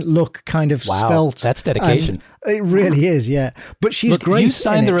didn't look kind of svelte. That's dedication. And it really is, yeah. But she's great. You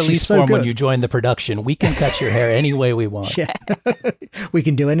signed the release so form good. when you joined the production. We can cut your hair any way we want. Yeah, we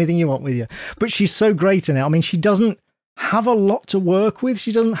can do anything you want with you. But she's so great in it. I mean, she doesn't have a lot to work with.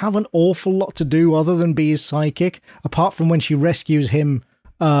 She doesn't have an awful lot to do other than be his sidekick, apart from when she rescues him,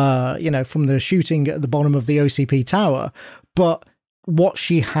 from the shooting at the bottom of the OCP tower. But what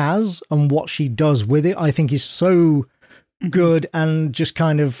she has and what she does with it, I think, is so good, and just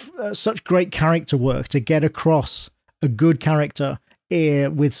kind of such great character work to get across a good character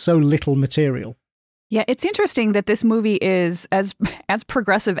with so little material. Yeah, it's interesting that this movie is as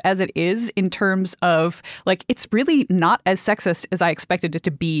progressive as it is in terms of, like, it's really not as sexist as I expected it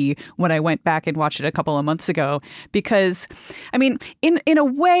to be when I went back and watched it a couple of months ago. Because, I mean, in a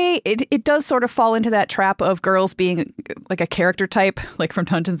way, it does sort of fall into that trap of girls being like a character type. Like from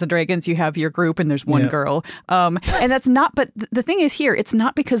Dungeons and Dragons, you have your group and there's one girl. And that's not, but the thing is here, it's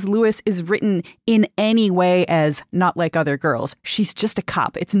not because Lewis is written in any way as not like other girls. She's just a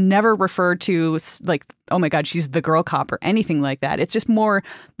cop. It's never referred to like, oh my God, she's the girl cop or anything like that. It's just more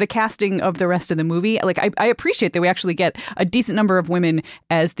the casting of the rest of the movie. Like, I appreciate that we actually get a decent number of women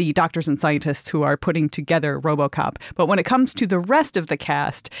as the doctors and scientists who are putting together RoboCop. But when it comes to the rest of the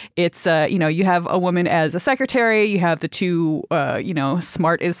cast, it's, you have a woman as a secretary. You have the two,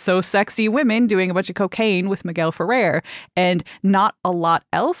 smart is so sexy women doing a bunch of cocaine with Miguel Ferrer, and not a lot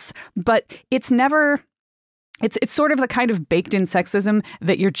else. But it's never... It's sort of the kind of baked-in sexism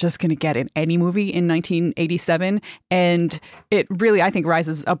that you're just going to get in any movie in 1987. And it really, I think,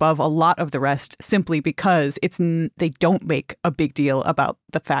 rises above a lot of the rest simply because they don't make a big deal about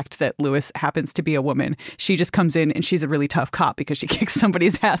the fact that Lewis happens to be a woman. She just comes in and she's a really tough cop because she kicks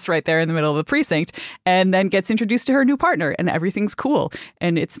somebody's ass right there in the middle of the precinct and then gets introduced to her new partner and everything's cool.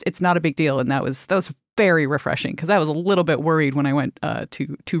 And it's not a big deal. And that was very refreshing because I was a little bit worried when I went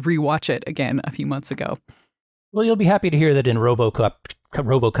to rewatch it again a few months ago. Well, you'll be happy to hear that in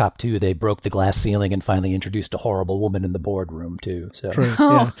RoboCop 2, they broke the glass ceiling and finally introduced a horrible woman in the boardroom too. So. True.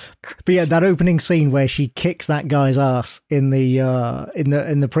 Yeah. But yeah, that opening scene where she kicks that guy's ass in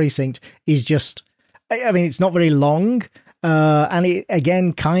the precinct is just, I mean, it's not very long. And it,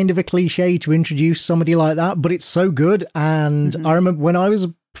 again, kind of a cliche to introduce somebody like that, but it's so good. And I remember when I was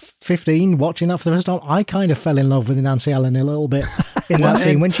 15 watching that for the first time, I kind of fell in love with Nancy Allen a little bit in that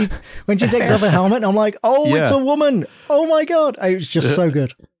scene when she takes off her helmet and I'm like, it's a woman, oh my God, it was just so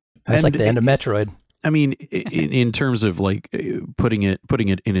good. It's like the end of Metroid. I mean, in terms of like putting it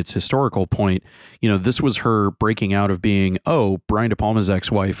in its historical point, this was her breaking out of being Brian De Palma's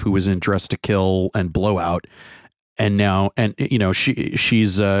ex-wife who was in Dressed to Kill and Blowout. And now,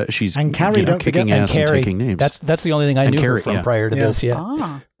 she's and Carrie, kicking ass and taking names. That's the only thing I knew her from prior to this.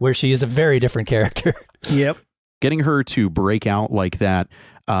 Yeah, where she is a very different character. Yep. Getting her to break out like that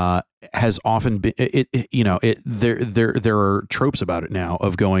has often been there are tropes about it now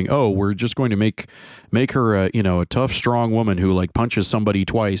of going, we're just going to make her a tough, strong woman who like punches somebody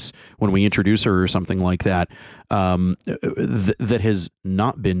twice when we introduce her or something like that. That has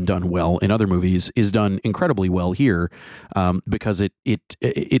not been done well in other movies is done incredibly well here, because it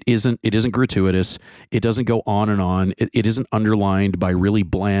isn't gratuitous. It doesn't go on and on. It isn't underlined by really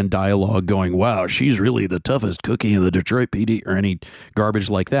bland dialogue going, wow, she's really the toughest cookie in the Detroit PD or any garbage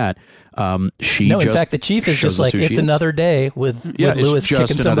like that. In fact, the chief is just like, it's another day with Lewis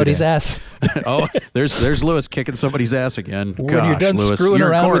kicking somebody's ass. There's Lewis kicking somebody's ass again. When you're done Lewis, screwing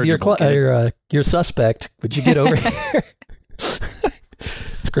around with your suspect, would you get over here?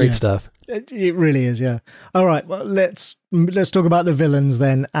 It's great stuff. It really is, yeah. All right, well, let's talk about the villains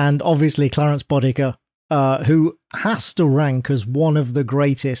then, and obviously Clarence Boddicker, who has to rank as one of the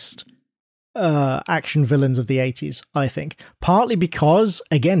greatest action villains of the 80s, I think. Partly because,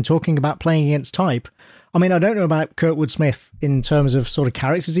 again, talking about playing against type, I mean, I don't know about Kurtwood Smith in terms of sort of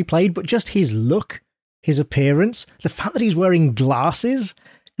characters he played, but just his look, his appearance, the fact that he's wearing glasses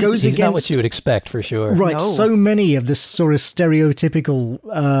goes he's against... not what you would expect, for sure. Right, so many of the sort of stereotypical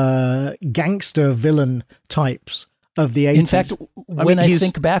gangster villain types of the 80s. In fact, when I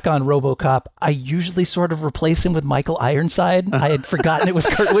think back on RoboCop, I usually sort of replace him with Michael Ironside. I had forgotten it was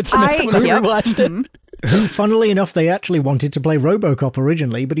Kurtwood Smith when I rewatched it. Who, funnily enough, they actually wanted to play RoboCop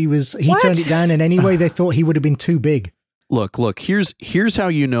originally, but he turned it down, and anyway, they thought he would have been too big. Look, here's how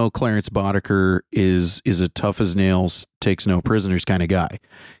you know Clarence Boddicker is a tough as nails, takes no prisoners kind of guy.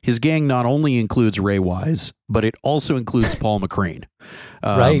 His gang not only includes Ray Wise, but it also includes Paul McCrane.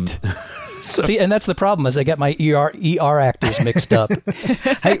 Right. See, and that's the problem, is I get my ER actors mixed up.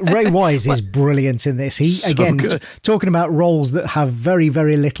 Hey, Ray Wise is brilliant in this. He, again, talking about roles that have very,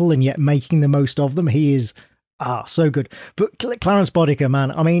 very little and yet making the most of them, he is so good. But Clarence Boddicker,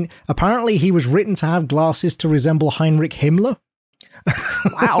 man, I mean, apparently he was written to have glasses to resemble Heinrich Himmler.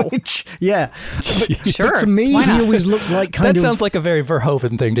 Wow. Yeah. Sure. But to me, he always looked like that sounds like a very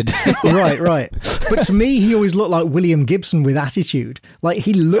Verhoeven thing to do. Right. But to me, he always looked like William Gibson with attitude. Like,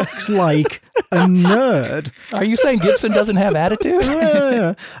 he looks like a nerd. Are you saying Gibson doesn't have attitude?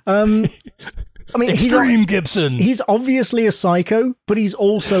 Yeah. I mean, Extreme Gibson. He's obviously a psycho, but he's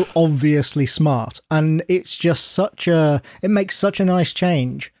also obviously smart. And it's just it makes such a nice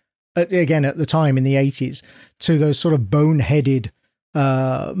change, again, at the time in the 80s, to those sort of boneheaded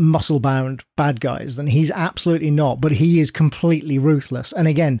muscle-bound bad guys, then he's absolutely not. But he is completely ruthless. And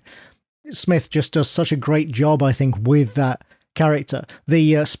again, Smith just does such a great job, I think, with that character.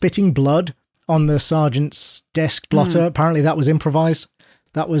 The spitting blood on the sergeant's desk blotter, apparently that was improvised.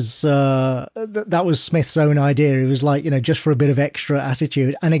 That was Smith's own idea. It was like, just for a bit of extra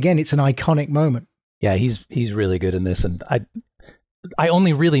attitude. And again, it's an iconic moment. Yeah, he's really good in this, and I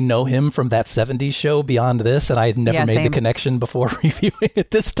only really know him from that 70s show Beyond this, and I had never made the connection before reviewing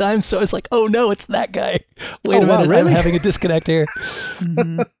it this time. So I was like, oh no, it's that guy. Wait a minute, wow, really? I'm having a disconnect here.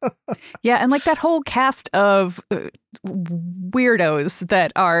 Yeah, and like that whole cast of weirdos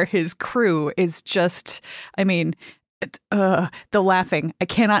that are his crew is just, I mean, the laughing. I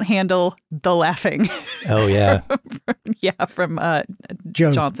cannot handle the laughing. Oh yeah. from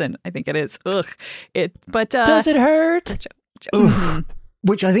Johnson, I think it is. Ugh. Does it hurt?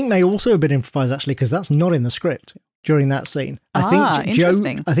 Which I think may also have been improvised, actually, because that's not in the script during that scene. I think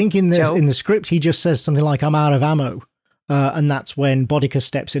interesting. I think in the script he just says something like, "I'm out of ammo," and that's when Boudica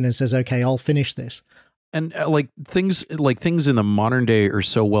steps in and says, "Okay, I'll finish this." And things in the modern day are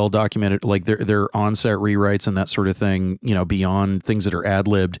so well documented, like they're on-set rewrites and that sort of thing, beyond things that are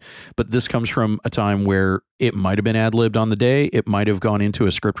ad-libbed. But this comes from a time where it might have been ad-libbed on the day. It might have gone into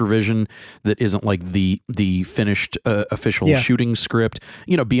a script revision that isn't like the finished official shooting script.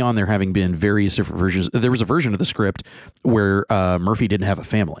 Beyond there having been various different versions. There was a version of the script where Murphy didn't have a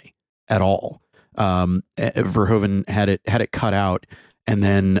family at all. Verhoeven had it cut out. And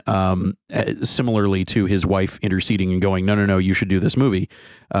then, similarly to his wife interceding and going, no, you should do this movie.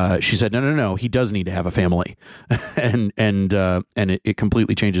 She said, no, he does need to have a family, and it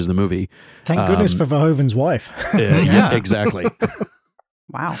completely changes the movie. Thank goodness for Verhoeven's wife. Yeah, exactly.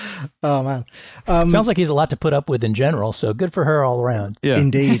 Wow. Oh man. Sounds like he's a lot to put up with in general. So good for her all around. Yeah,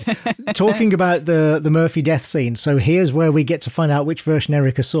 indeed. Talking about the Murphy death scene. So here's where we get to find out which version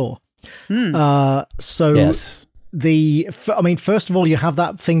Erica saw. Yes. First of all, you have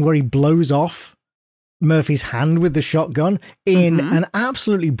that thing where he blows off Murphy's hand with the shotgun in an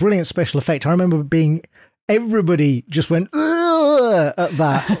absolutely brilliant special effect. I remember everybody just went ugh at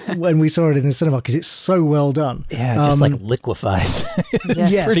that when we saw it in the cinema because it's so well done. Yeah, just like liquefies.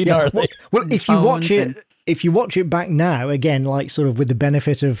 It's pretty gnarly. Well, if you watch it back now, again, like sort of with the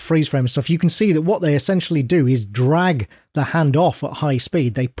benefit of freeze frame and stuff, you can see that what they essentially do is drag the hand off at high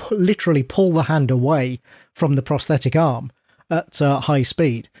speed. They literally pull the hand away from the prosthetic arm at high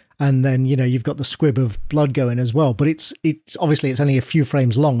speed. And then, you've got the squib of blood going as well. But it's obviously it's only a few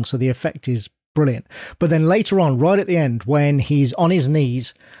frames long, so the effect is brilliant. But then later on, right at the end, when he's on his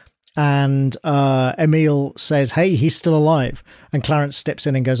knees and Emile says, hey, he's still alive. And Clarence steps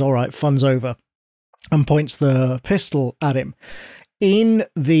in and goes, all right, fun's over, and points the pistol at him. In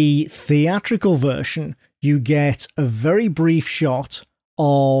the theatrical version, you get a very brief shot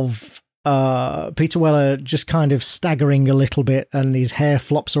of Peter Weller just kind of staggering a little bit and his hair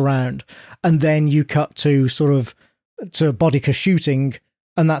flops around. And then you cut to Boudica shooting,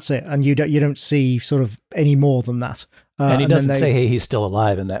 and that's it. And you don't see sort of any more than that. And he doesn't say, hey, he's still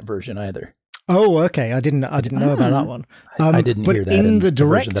alive in that version either. Oh, okay. I didn't know about that one. I didn't hear that in the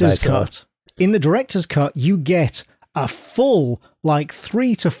director's cut. In the director's cut, you get a full,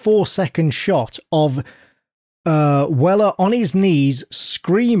 3 to 4 second shot of Weller on his knees,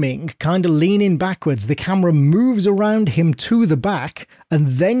 screaming, kind of leaning backwards. The camera moves around him to the back, and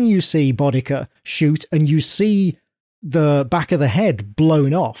then you see Boudica shoot, and you see the back of the head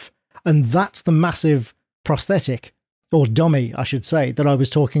blown off. And that's the massive prosthetic, or dummy, I should say, that I was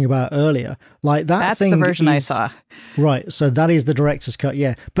talking about earlier. That's the version I saw. Right, so that is the director's cut,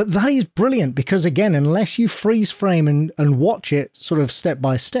 yeah. But that is brilliant, because again, unless you freeze frame and watch it sort of step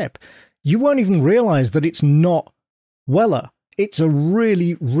by step, you won't even realize that it's not Weller. It's a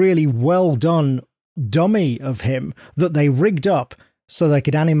really, really well done dummy of him that they rigged up so they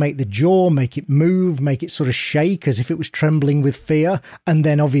could animate the jaw, make it move, make it sort of shake as if it was trembling with fear, and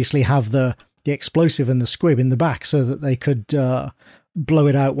then obviously have the explosive and the squib in the back so that they could blow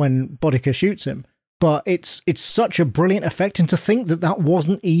it out when Boudica shoots him. But it's such a brilliant effect, and to think that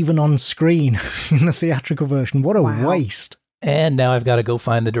wasn't even on screen in the theatrical version, what a waste. And now I've got to go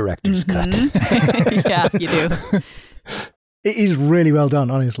find the director's cut. Yeah, you do. It is really well done,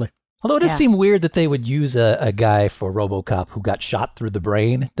 honestly. Although it does seem weird that they would use a guy for RoboCop who got shot through the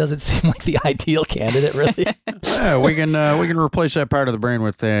brain. Doesn't seem like the ideal candidate, really. Yeah, we can replace that part of the brain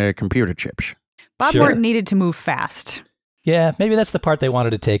with computer chips. Bob Morton needed to move fast. Yeah, maybe that's the part they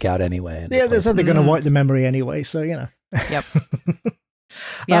wanted to take out anyway. Yeah, they said they're going to wipe the memory anyway, so Yep.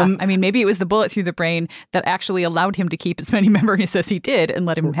 Yeah, maybe it was the bullet through the brain that actually allowed him to keep as many memories as he did and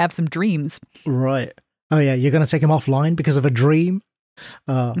let him have some dreams. Right. Oh yeah, you're going to take him offline because of a dream?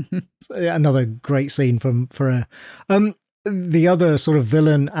 Another great scene for her. The other sort of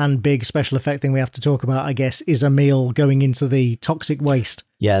villain and big special effect thing we have to talk about, I guess, is Emil going into the toxic waste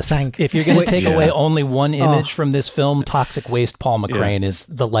tank. If you're going to take away only one image from this film, toxic waste Paul McCrane is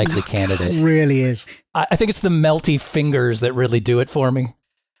the likely candidate. It really is. I think it's the melty fingers that really do it for me.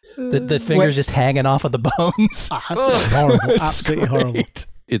 The fingers just hanging off of the bones. That's horrible. Absolutely horrible.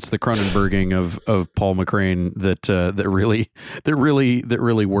 It's the Cronenberging of Paul McCrane that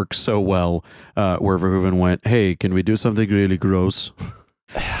really works so well. Where Verhoeven went, hey, can we do something really gross?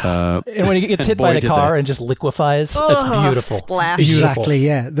 And when he gets hit by the car and just liquefies, that's beautiful. Splash. Exactly,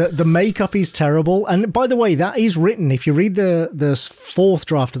 yeah. The makeup is terrible. And by the way, that is written, if you read the fourth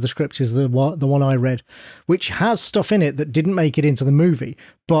draft of the script is the one I read, which has stuff in it that didn't make it into the movie.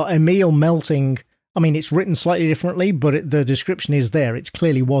 But Emil melting, I mean, it's written slightly differently, but the description is there. It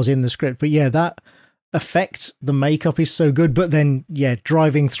clearly was in the script. But yeah, that effect, the makeup is so good. But then, yeah,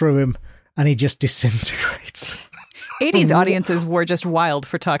 driving through him and he just disintegrates. 80s audiences were just wild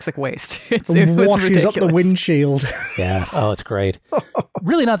for toxic waste. It was washes ridiculous. up the windshield. Yeah. Oh, it's great.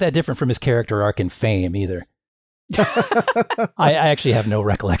 Really not that different from his character arc in Fame either. I actually have no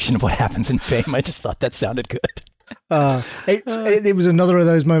recollection of what happens in Fame. I just thought that sounded good. It was another of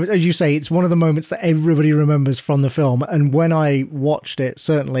those moments, as you say, it's one of the moments that everybody remembers from the film. And when I watched it,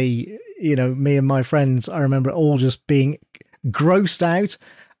 certainly, me and my friends, I remember all just being grossed out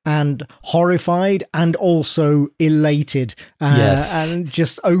and horrified and also elated and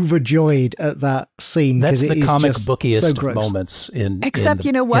just overjoyed at that scene. That's the comic bookiest so of moments Except,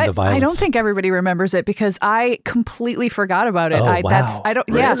 you know what? I don't think everybody remembers it because I completely forgot about it. Wow.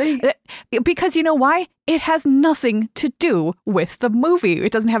 Really? Because you know why? It has nothing to do with the movie.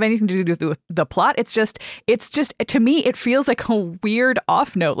 It doesn't have anything to do with the plot. It's just to me, it feels like a weird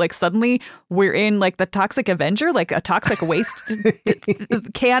off note. Like suddenly we're in like the Toxic Avenger, like a toxic waste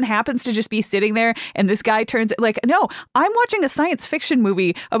can happens to just be sitting there. And this guy turns like, no, I'm watching a science fiction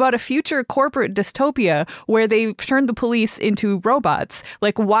movie about a future corporate dystopia where they turn the police into robots.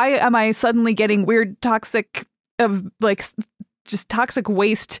 Like, why am I suddenly getting weird toxic of like just toxic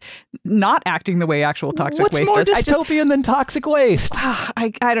waste not acting the way actual toxic waste does? What's more dystopian than toxic waste?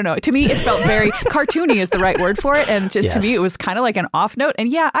 I don't know. To me, it felt very cartoony is the right word for it. And just to me, it was kind of like an off note. And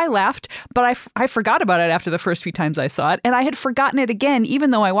yeah, I laughed, but I forgot about it after the first few times I saw it. And I had forgotten it again,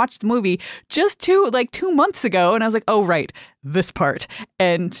 even though I watched the movie just 2 months ago. And I was like, oh, right, this part.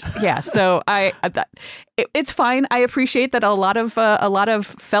 And yeah, so it's fine. I appreciate that a lot of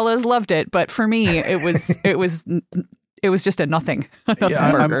fellas loved it. But for me, it was just a nothing.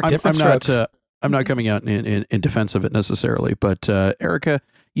 Burger. I'm not coming out in defense of it necessarily, but Erica,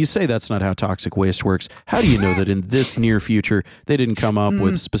 you say that's not how toxic waste works. How do you know that in this near future they didn't come up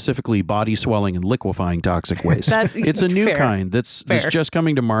with specifically body swelling and liquefying toxic waste? It's a new kind that's just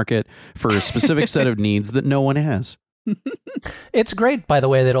coming to market for a specific set of needs that no one has. It's great, by the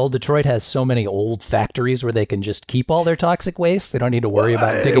way, that old Detroit has so many old factories where they can just keep all their toxic waste. They don't need to worry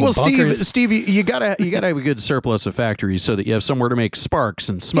about digging bunkers. Steve, you gotta have a good surplus of factories so that you have somewhere to make sparks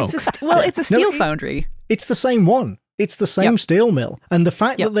and smoke. It's a steel foundry. It's the same one. It's the same steel mill. And the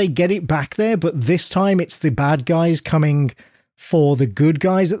fact that they get it back there, but this time it's the bad guys coming for the good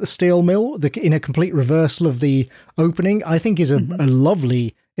guys at the steel mill, in a complete reversal of the opening, I think is a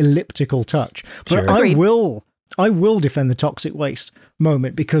lovely elliptical touch. But Sure. I will defend the toxic waste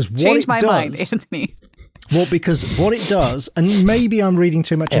moment because Change my mind, Anthony. Well, because what it does, and maybe I'm reading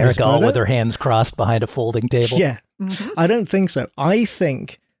too much of this, Erica with her hands crossed behind a folding table. Yeah, I don't think so. I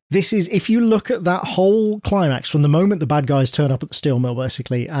think this is, if you look at that whole climax from the moment the bad guys turn up at the steel mill,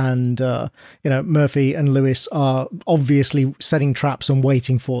 basically, and Murphy and Lewis are obviously setting traps and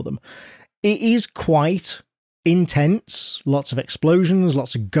waiting for them. It is quite intense, lots of explosions,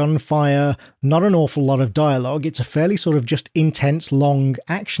 lots of gunfire, not an awful lot of dialogue. It's a fairly sort of just intense, long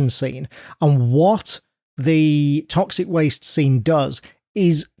action scene. And what the toxic waste scene does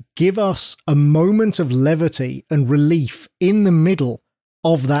is give us a moment of levity and relief in the middle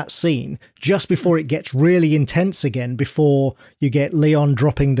of that scene, just before it gets really intense again, before you get Leon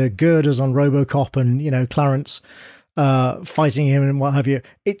dropping the girders on RoboCop and, Clarence fighting him and what have you.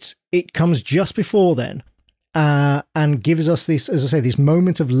 It comes just before then. And gives us this, as I say, this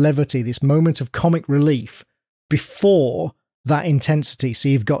moment of levity, this moment of comic relief before that intensity. So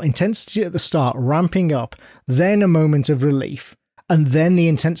you've got intensity at the start, ramping up, then a moment of relief, and then the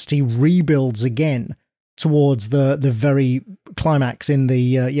intensity rebuilds again towards the very climax in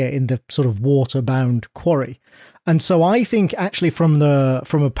the sort of water-bound quarry. And so I think actually from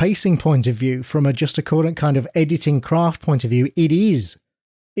a pacing point of view, from a just a kind of editing craft point of view,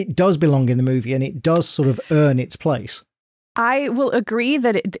 it does belong in the movie and it does sort of earn its place. I will agree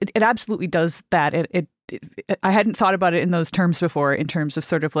that it absolutely does that. I hadn't thought about it in those terms before, in terms of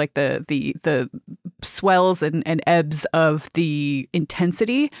sort of like the swells and ebbs of the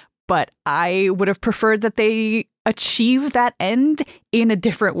intensity. But I would have preferred that they achieve that end in a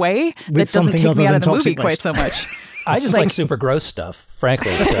different way that doesn't take me out of the movie quite so much. I just like super gross stuff,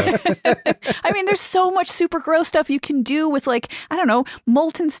 frankly. So. I mean, there's so much super gross stuff you can do with, like, I don't know,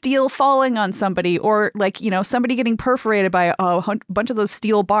 molten steel falling on somebody, or like, you know, somebody getting perforated by a bunch of those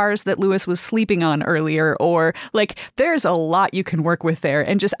steel bars that Lewis was sleeping on earlier, or like, there's a lot you can work with there.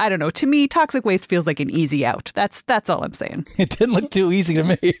 And just, I don't know, to me, toxic waste feels like an easy out. That's all I'm saying. It didn't look too easy to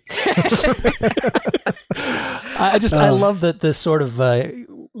me. I love that this sort of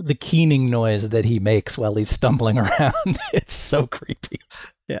the keening noise that he makes while he's stumbling around. It's so creepy.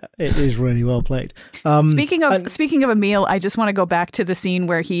 Yeah, it is really well played. Speaking of a meal, I just want to go back to the scene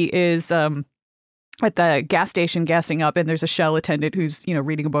where he is at the gas station gassing up, and there's a Shell attendant who's, you know,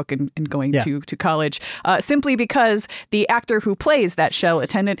 reading a book and going to college, simply because the actor who plays that Shell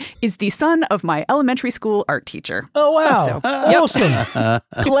attendant is the son of my elementary school art teacher. Oh, wow. So, awesome.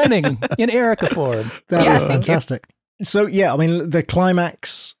 Glenning in Erica form. That is fantastic. So, yeah, I mean, the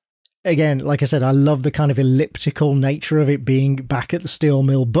climax, again, like I said, I love the kind of elliptical nature of it being back at the steel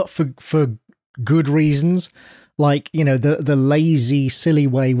mill, but for good reasons. Like, you know, the lazy, silly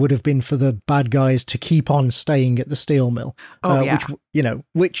way would have been for the bad guys to keep on staying at the steel mill.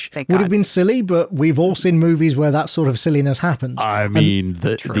 Which would have been silly, but we've all seen movies where that sort of silliness happens. I mean,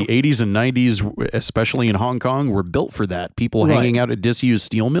 the 80s and 90s, especially in Hong Kong, were built for that. People hanging out at disused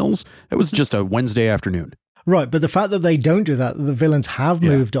steel mills. It was just a Wednesday afternoon. Right, but the fact that they don't do that, the villains have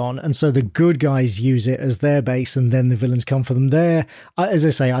moved on, and so the good guys use it as their base, and then the villains come for them there. As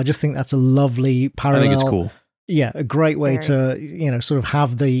I say, I just think that's a lovely parallel. I think it's cool. Yeah, a great way to, you know, sort of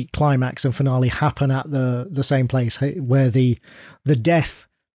have the climax and finale happen at the same place, where the death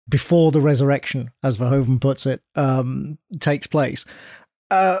before the resurrection, as Verhoeven puts it, takes place.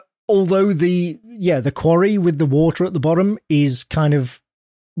 Although the quarry with the water at the bottom is kind of,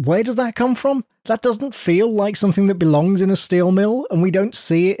 where does that come from? That doesn't feel like something that belongs in a steel mill, and we don't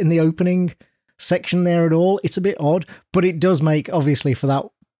see it in the opening section there at all. It's a bit odd, but it does make, obviously, for that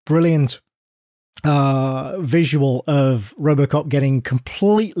brilliant visual of RoboCop getting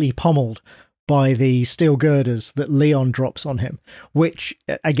completely pummeled by the steel girders that Leon drops on him, which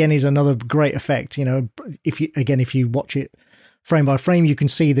again is another great effect. You know, if you watch it frame by frame, you can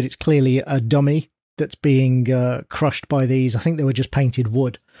see that it's clearly a dummy that's being crushed by these. I think they were just painted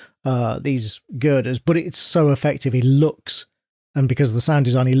wood, these girders, but it's so effective. He looks, and because of the sound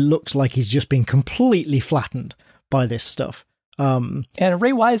design, he looks like he's just been completely flattened by this stuff. And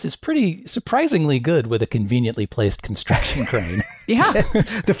Ray Wise is pretty surprisingly good with a conveniently placed construction crane. Yeah.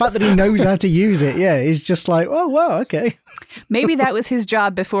 The fact that he knows how to use it, is just like, oh, wow, okay. Maybe that was his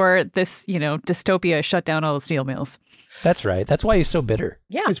job before this, you know, dystopia shut down all the steel mills. That's right. That's why he's so bitter.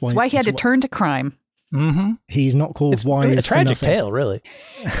 Yeah, that's why he had to turn to crime. Mm-hmm. He's not called Wise. It's a tragic tale, really.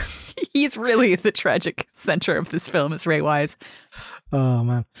 He's really the tragic center of this film, is Ray Wise. Oh,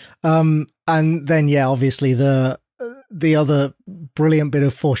 man. And then, obviously the other brilliant bit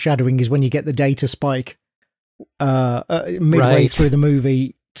of foreshadowing is when you get the data spike midway through the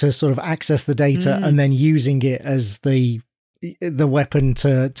movie to sort of access the data and then using it as the weapon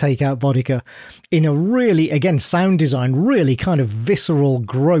to take out Bodica in a really, again, sound design, really kind of visceral,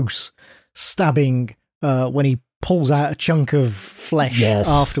 gross stabbing when he pulls out a chunk of flesh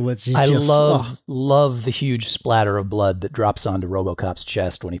afterwards. I love the huge splatter of blood that drops onto RoboCop's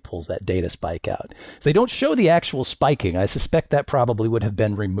chest when he pulls that data spike out. So they don't show the actual spiking. I suspect that probably would have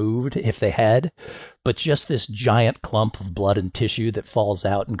been removed if they had, but just this giant clump of blood and tissue that falls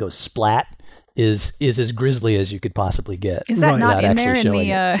out and goes splat is as grisly as you could possibly get. Is that not in there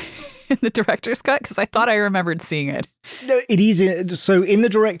in the director's cut? Because I thought I remembered seeing it. No, it is. So in the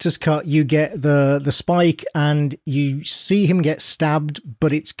director's cut, you get the spike and you see him get stabbed,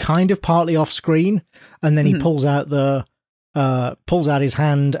 but it's kind of partly off screen. And then he pulls out his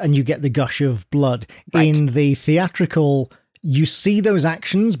hand and you get the gush of blood. Right. In the theatrical, you see those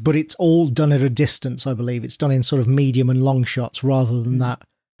actions, but it's all done at a distance, I believe. It's done in sort of medium and long shots rather than that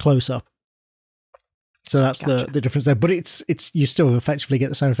close up. So that's the difference there. But it's you still effectively get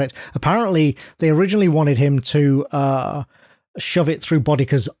the same effect. Apparently, they originally wanted him to shove it through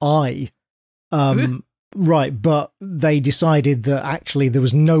Bodica's eye. Right, but they decided that actually there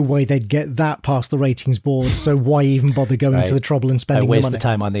was no way they'd get that past the ratings board, so why even bother going to the trouble and spending the money? Waste the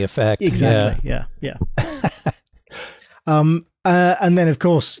time on the effect. Exactly, yeah. And then, of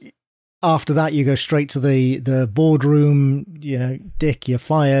course, after that, you go straight to the boardroom, you know, Dick, you're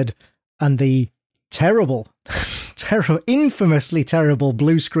fired, and the terrible infamously terrible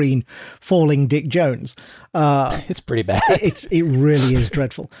blue screen falling Dick Jones. It's pretty bad. It really is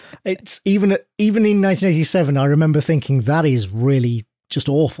dreadful. It's even in 1987, I remember thinking that is really just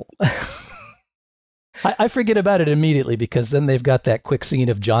awful. I forget about it immediately because then they've got that quick scene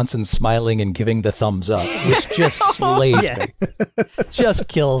of Johnson smiling and giving the thumbs up, which just slays me. Just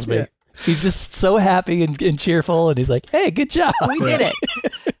kills me. Yeah. He's just so happy and cheerful, and he's like, "Hey, good job, we did it."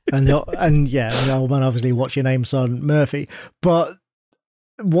 and the old man obviously, what's your name, son? Murphy. But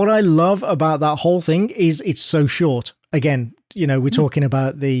what I love about that whole thing is it's so short. Again, we're talking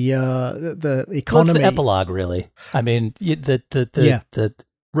about the economy. Well, it's the epilogue, really. I mean, the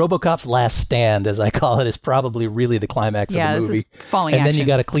RoboCop's last stand, as I call it, is probably really the climax of the movie. This is falling and action. Then you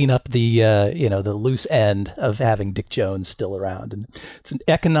got to clean up the the loose end of having Dick Jones still around. And it's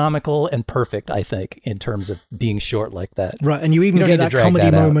economical and perfect, I think, in terms of being short like that. Right, and you even get that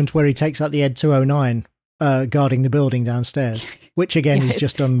comedy moment where he takes out the Ed 209 guarding the building downstairs, which again is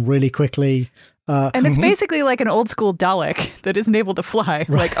just done really quickly. And it's basically like an old school Dalek that isn't able to fly. Right.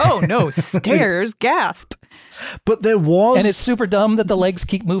 Like, oh no, stairs, gasp. But there was... And it's super dumb that the legs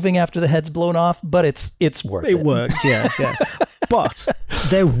keep moving after the head's blown off, but it's worth it. It works, yeah. But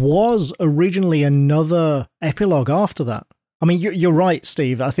there was originally another epilogue after that. I mean, you're right,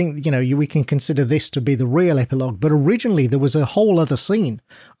 Steve. I think, we can consider this to be the real epilogue, but originally there was a whole other scene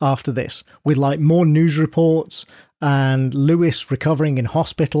after this with like more news reports and Lewis recovering in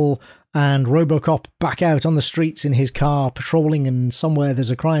hospital and RoboCop back out on the streets in his car patrolling, and somewhere there's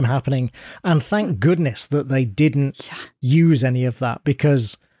a crime happening. And thank goodness that they didn't use any of that,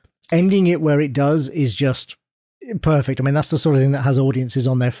 because ending it where it does is just perfect. I mean, that's the sort of thing that has audiences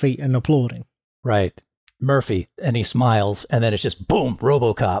on their feet and applauding. Right. Murphy, and he smiles, and then it's just boom,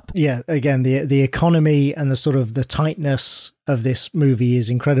 RoboCop. Yeah, again, the economy and the sort of the tightness of this movie is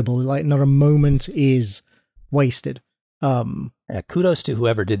incredible. Like, not a moment is wasted. Kudos to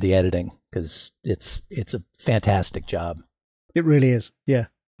whoever did the editing, because it's a fantastic job. It really is. Yeah.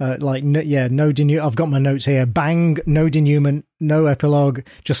 No denouement. I've got my notes here. Bang, no denouement, no epilogue,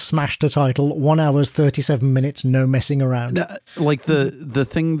 just smashed the title. 1 hour 37 minutes, no messing around. Like the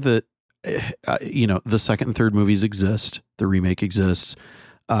thing that the second and third movies exist, the remake exists.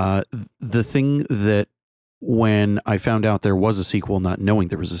 The thing that when I found out there was a sequel, not knowing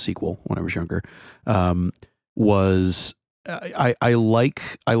there was a sequel when I was younger, was I like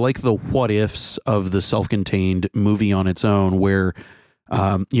the what ifs of the self-contained movie on its own, where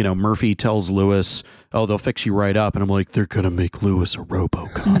Murphy tells Lewis, "Oh, they'll fix you right up," and I'm like, they're gonna make Lewis a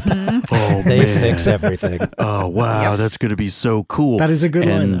RoboCop. Oh, they fix everything. Oh wow, that's gonna be so cool. That is a good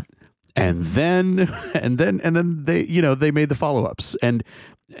line. And then they they made the follow-ups, and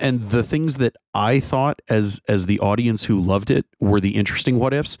the things that I thought as the audience who loved it were the interesting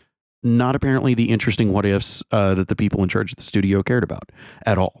what ifs, not apparently the interesting what ifs that the people in charge of the studio cared about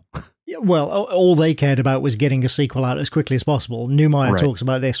at all. Yeah, well, all they cared about was getting a sequel out as quickly as possible. Neumeier talks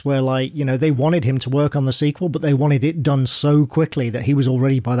about this, where they wanted him to work on the sequel, but they wanted it done so quickly that he was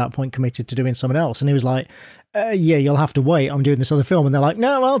already by that point committed to doing something else. And he was like, yeah, you'll have to wait. I'm doing this other film. And they're like,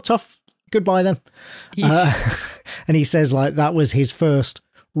 no, well, tough. Goodbye then. And he says that was his first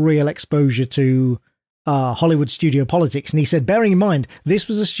real exposure to Hollywood studio politics. And he said, bearing in mind, this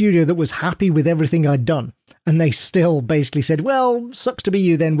was a studio that was happy with everything I'd done. And they still basically said, well, sucks to be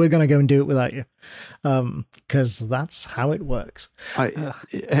you then. We're going to go and do it without you. Because that's how it works.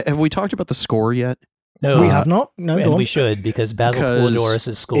 Have we talked about the score yet? No. We have not. No, and we should, because Basil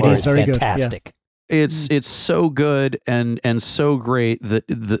Polidoris' score is very fantastic. Good, yeah. It's so good and so great that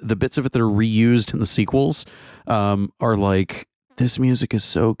the bits of it that are reused in the sequels are like, this music is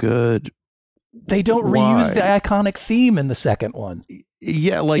so good. They don't reuse the iconic theme in the second one.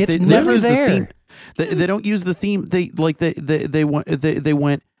 Yeah, like it's never there. The theme. They don't use the theme. They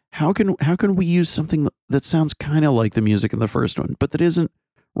went, how can we use something that sounds kind of like the music in the first one, but that isn't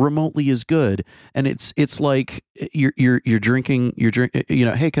remotely as good? And it's like you're drinking,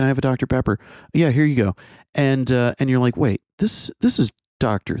 hey, can I have a Dr. Pepper? Yeah, here you go. And you're like, wait, this is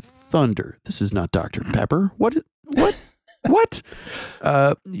Dr. Thunder. This is not Dr. Pepper. What?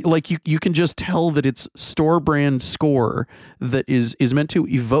 Like you can just tell that it's store brand score that is meant to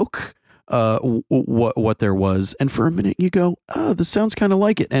evoke what there was, and for a minute you go, oh, this sounds kind of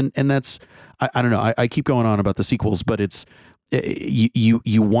like it, and that's I don't know. I keep going on about the sequels, but it's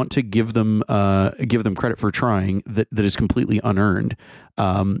you want to give them credit for trying that is completely unearned.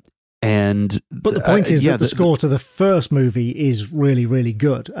 But the point is that the score to the first movie is really, really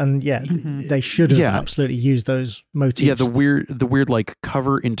good, and they should have absolutely used those motifs. Yeah, the weird like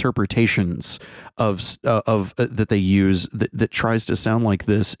cover interpretations of that they use that tries to sound like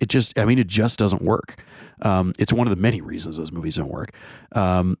this. It just doesn't work. It's one of the many reasons those movies don't work.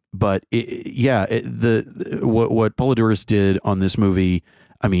 But what Polidorus did on this movie,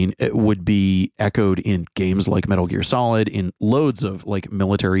 I mean, it would be echoed in games like Metal Gear Solid, in loads of like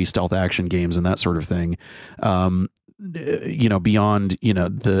military stealth action games and that sort of thing. Beyond,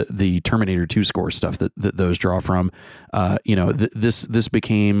 the Terminator 2 score stuff that those draw from, this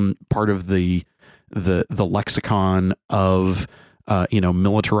became part of the lexicon of,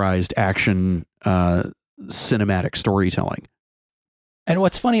 militarized action, cinematic storytelling. And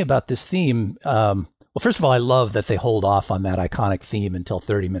what's funny about this theme, well, first of all, I love that they hold off on that iconic theme until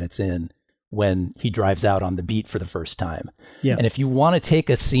 30 minutes in when he drives out on the beat for the first time. Yeah. And if you want to take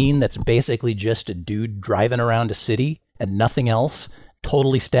a scene that's basically just a dude driving around a city and nothing else,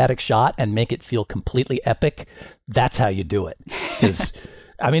 totally static shot, and make it feel completely epic, that's how you do it. Because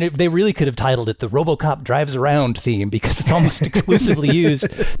they really could have titled it the RoboCop Drives Around theme, because it's almost exclusively used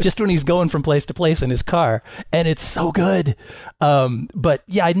just when he's going from place to place in his car. And it's so good. But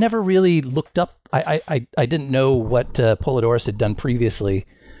yeah, I never really looked up. I didn't know what Polidorus had done previously.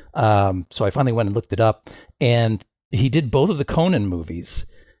 So I finally went and looked it up. And he did both of the Conan movies.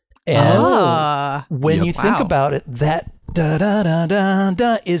 And when you think about it, that da da da da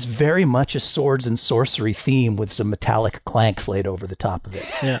da is very much a swords and sorcery theme with some metallic clanks laid over the top of it.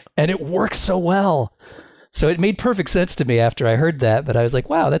 Yeah. And it works so well. So it made perfect sense to me after I heard that, but I was like,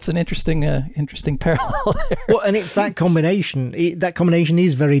 wow, that's an interesting parallel there. Well, and it's that combination. That combination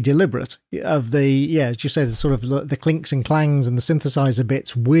is very deliberate of as you said, sort of the clinks and clangs and the synthesizer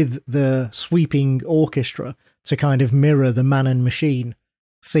bits with the sweeping orchestra to kind of mirror the man and machine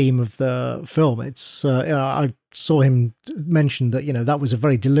theme of the film. It's I saw him mention that that was a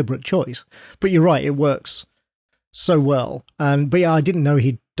very deliberate choice, but you're right, it works so well. But I didn't know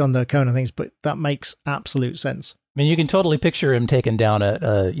he'd done the Conan things, but that makes absolute sense. I mean, you can totally picture him taking down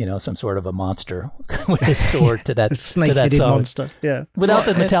some sort of a monster with his sword to that snake-headed monster, without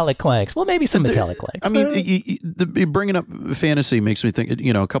the metallic clanks. Well, maybe some metallic clanks. I mean, bringing up fantasy makes me think,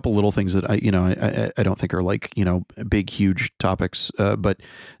 a couple little things that I don't think are like big huge topics, but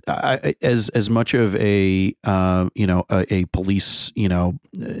as much of a police near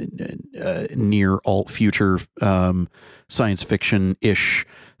alt future science fiction ish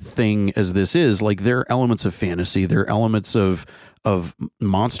thing as this is, like, there are elements of fantasy, there are elements of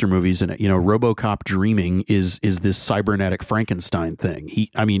monster movies, and RoboCop dreaming is this cybernetic Frankenstein thing.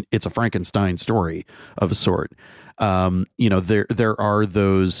 It's a Frankenstein story of a sort. There are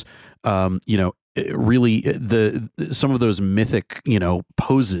those really some of those mythic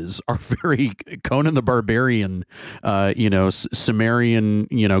poses are very Conan the Barbarian, Sumerian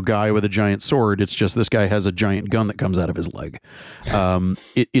guy with a giant sword. It's just this guy has a giant gun that comes out of his leg.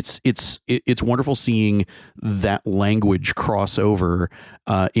 It's wonderful seeing that language cross over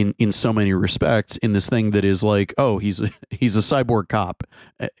in so many respects in this thing that is like, oh, he's a cyborg cop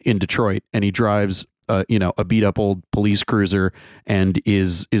in Detroit, and he drives a beat up old police cruiser and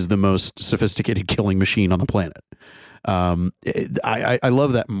is the most sophisticated killing machine on the planet. I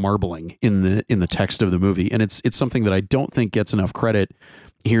love that marbling in the text of the movie, and it's something that I don't think gets enough credit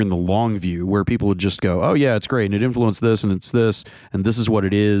here in the long view, where people would just go, oh yeah, it's great, and it influenced this, and it's this, and this is what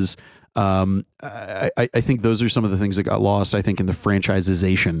it is. I think those are some of the things that got lost, I think, in the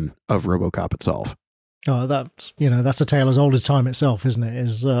franchisization of RoboCop itself. Oh, that's a tale as old as time itself, isn't it?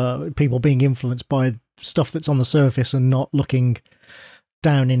 Is people being influenced by stuff that's on the surface and not looking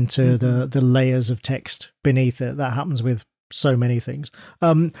down into the layers of text beneath it. That happens with so many things.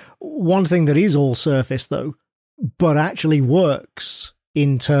 One thing that is all surface, though, but actually works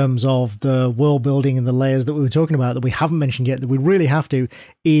in terms of the world building and the layers that we were talking about that we haven't mentioned yet, that we really have to,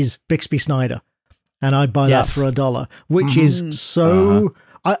 is Bixby Snyder. And I'd buy that for $1, which is so...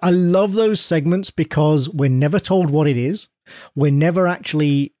 I love those segments because we're never told what it is. We're never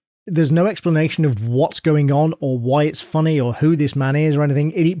actually... There's no explanation of what's going on or why it's funny or who this man is or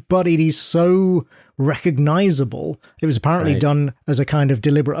anything. But it is so recognizable. It was apparently done as a kind of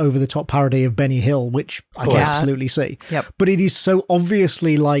deliberate over-the-top parody of Benny Hill, which I can absolutely see. Yep. But it is so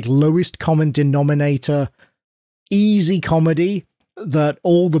obviously like lowest common denominator, easy comedy that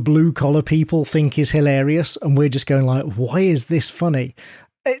all the blue-collar people think is hilarious. And we're just going like, why is this funny?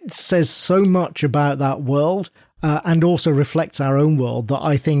 It says so much about that world and also reflects our own world that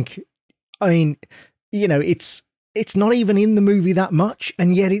I think, it's not even in the movie that much,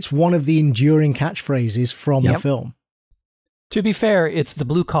 and yet it's one of the enduring catchphrases from the film. To be fair, it's the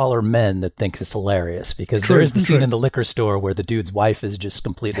blue-collar men that think it's hilarious because there is the scene in the liquor store where the dude's wife is just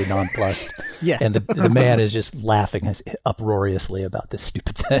completely nonplussed. Yeah. And the man is just laughing uproariously about this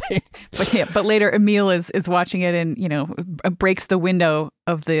stupid thing. But later Emil is watching it and, breaks the window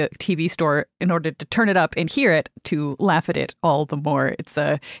of the TV store in order to turn it up and hear it to laugh at it all the more.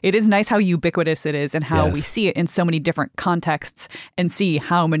 It is nice how ubiquitous it is and how we see it in so many different contexts and see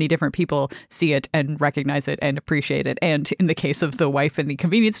how many different people see it and recognize it and appreciate it. And in the case of the wife in the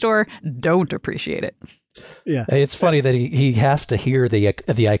convenience store, don't appreciate it. Yeah, it's funny that he has to hear the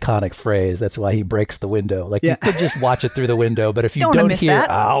iconic phrase. That's why he breaks the window. Like you could just watch it through the window, but if you don't hear that.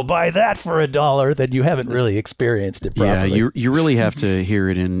 "I'll buy that for $1," then you haven't really experienced it properly. Yeah, you really have to hear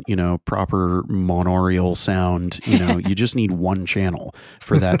it in proper monaural sound. You just need one channel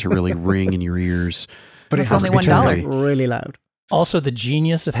for that to really ring in your ears. But it's only $1. Really loud. Also, the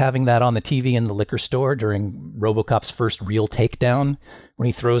genius of having that on the TV in the liquor store during RoboCop's first real takedown, when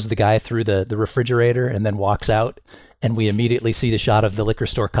he throws the guy through the refrigerator and then walks out, and we immediately see the shot of the liquor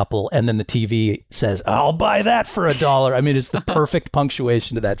store couple, and then the TV says, "I'll buy that for $1." I mean, it's the perfect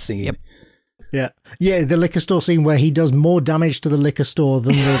punctuation to that scene. Yep. Yeah, the liquor store scene where he does more damage to the liquor store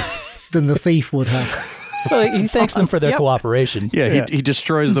than the thief would have. Well, he thanks them for their cooperation. Yeah, he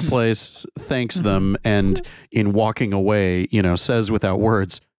destroys the place, thanks them, and in walking away, says without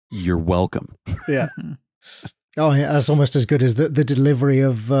words, "You're welcome." Yeah. Oh, yeah, that's almost as good as the delivery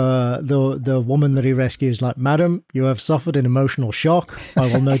of the woman that he rescues. Like, "Madam, you have suffered an emotional shock.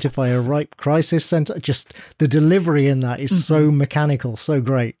 I will notify a rape crisis center." Just the delivery in that is so mechanical, so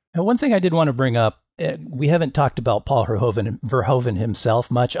great. And one thing I did want to bring up, we haven't talked about Paul Verhoeven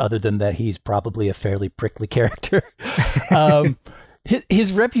himself much, other than that he's probably a fairly prickly character.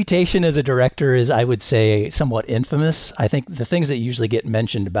 His reputation as a director is, I would say, somewhat infamous. I think the things that usually get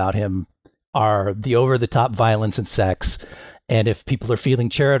mentioned about him are the over-the-top violence and sex, and if people are feeling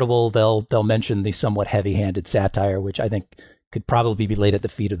charitable, they'll mention the somewhat heavy-handed satire, which I think could probably be laid at the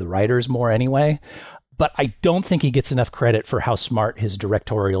feet of the writers more anyway. But I don't think he gets enough credit for how smart his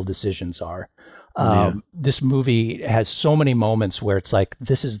directorial decisions are. This movie has so many moments where it's like,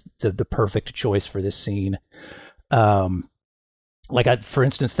 this is the perfect choice for this scene. For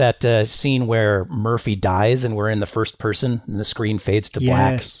instance, that scene where Murphy dies and we're in the first person and the screen fades to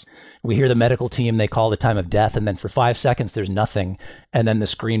black. We hear the medical team, they call the time of death, and then for 5 seconds there's nothing, and then the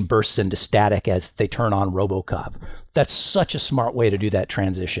screen bursts into static as they turn on RoboCop. That's such a smart way to do that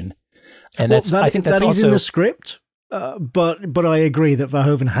transition. And I think that's also in the script, but I agree that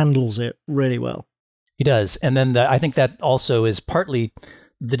Verhoeven handles it really well. He does. And then I think that also is partly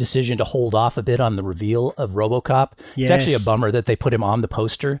the decision to hold off a bit on the reveal of RoboCop. Yes. It's actually a bummer that they put him on the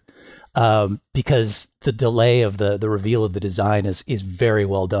poster, because the delay of the reveal of the design is very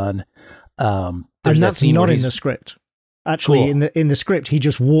well done. And that's not in the script. Actually, cool. in the script, he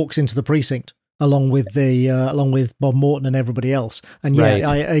just walks into the precinct along with Bob Morton and everybody else. And yeah, right.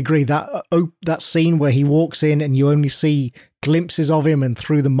 I agree that that scene where he walks in and you only see glimpses of him and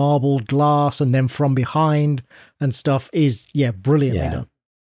through the marbled glass and then from behind and stuff is brilliantly done.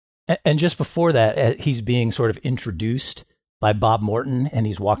 And just before that, he's being sort of introduced by Bob Morton, and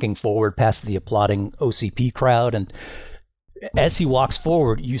he's walking forward past the applauding OCP crowd. And as he walks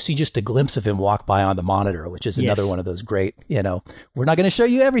forward, you see just a glimpse of him walk by on the monitor, which is another one of those great, we're not going to show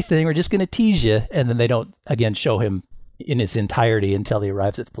you everything. We're just going to tease you. And then they don't, again, show him in its entirety until he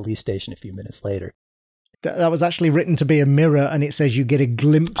arrives at the police station a few minutes later. That was actually written to be a mirror, and it says you get a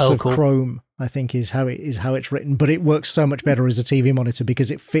glimpse of Chrome, I think is how it's written. But it works so much better as a TV monitor because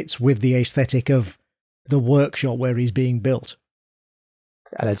it fits with the aesthetic of the workshop where he's being built.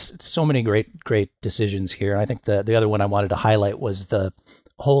 And it's so many great decisions here. I think the other one I wanted to highlight was the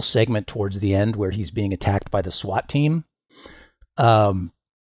whole segment towards the end where he's being attacked by the SWAT team.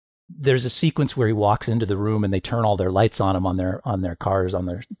 There's a sequence where he walks into the room and they turn all their lights on him on their cars.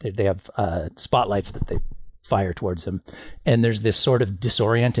 They have spotlights that they fire towards him, and there's this sort of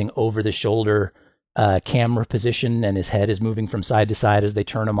disorienting over the shoulder camera position, and his head is moving from side to side as they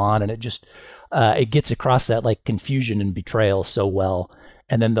turn him on, and it just it gets across that like confusion and betrayal so well.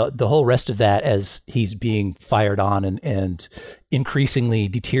 And then the whole rest of that as he's being fired on and increasingly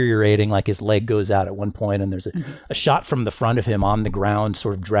deteriorating, like his leg goes out at one point, and there's a shot from the front of him on the ground,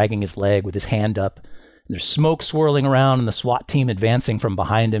 sort of dragging his leg with his hand up. And there's smoke swirling around and the SWAT team advancing from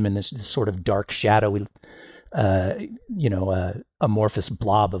behind him in this sort of dark, shadowy, amorphous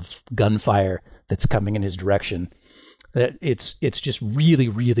blob of gunfire that's coming in his direction. It's just really,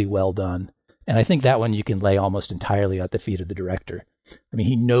 really well done. And I think that one you can lay almost entirely at the feet of the director. I mean,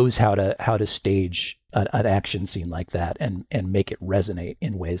 he knows how to stage an action scene like that and make it resonate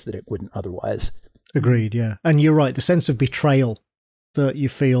in ways that it wouldn't otherwise. Agreed, yeah. And you're right, the sense of betrayal that you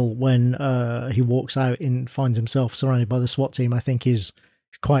feel when he walks out and finds himself surrounded by the SWAT team, I think is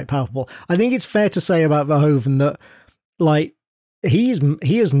quite palpable. I think it's fair to say about Verhoeven that, like, he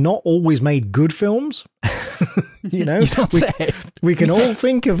has not always made good films. You know, we can all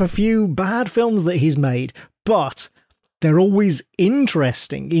think of a few bad films that he's made, but they're always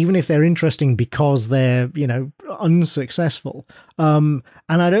interesting, even if they're interesting because they're, you know, unsuccessful. And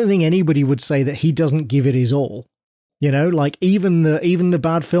I don't think anybody would say that he doesn't give it his all. You know, like even the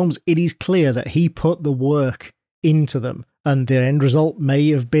bad films, it is clear that he put the work into them, and the end result may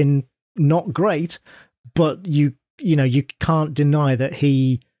have been not great, but you can't deny that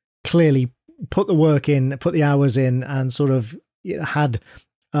he clearly put the work in, put the hours in, and sort of, you know, had,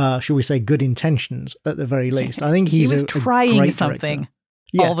 shall we say, good intentions at the very least. I think he was trying something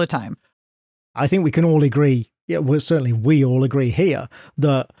all the time. I think we can all agree. Yeah, well, certainly we all agree here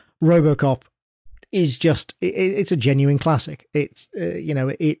that RoboCop is just, it's a genuine classic. It's, you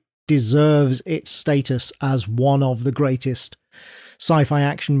know, it deserves its status as one of the greatest sci-fi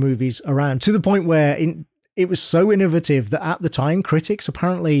action movies around, to the point where it was so innovative that at the time critics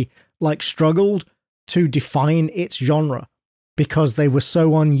apparently like struggled to define its genre because they were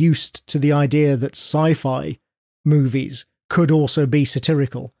so unused to the idea that sci-fi movies could also be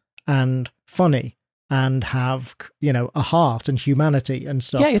satirical and funny and have, you know, a heart and humanity and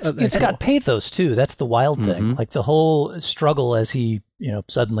stuff. Yeah, it's got pathos too. That's the wild thing. Like the whole struggle as he, you know,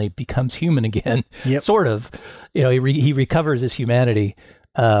 suddenly becomes human again. Sort of. You know, he recovers his humanity,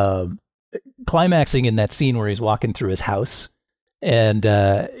 climaxing in that scene where he's walking through his house, and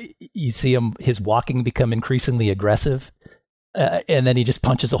you see his walking become increasingly aggressive. And then he just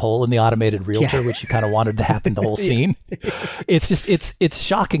punches a hole in the automated realtor, which you kind of wanted to happen the whole scene. It's just, it's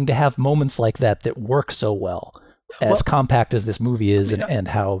shocking to have moments like that work so well, as compact as this movie is, and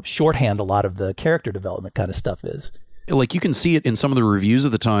how shorthand a lot of the character development kind of stuff is. Like, you can see it in some of the reviews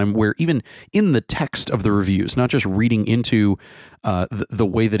of the time, where even in the text of the reviews, not just reading into the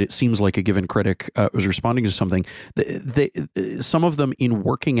way that it seems like a given critic was responding to something, some of them in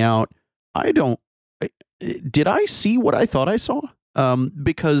working out, did I see what I thought I saw?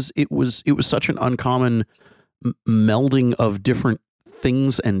 Because it was such an uncommon melding of different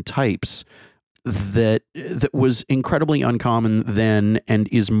things and types that was incredibly uncommon then and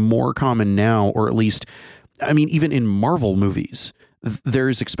is more common now, or at least, I mean, even in Marvel movies,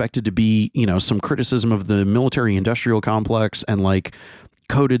 there's expected to be, you know, some criticism of the military industrial complex and like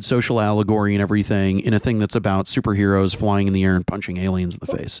coded social allegory and everything in a thing that's about superheroes flying in the air and punching aliens in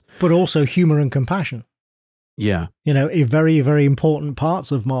the face. But also humor and compassion. Yeah. You know, very, very important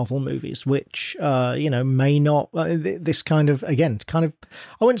parts of Marvel movies, which, you know, may not, this kind of, I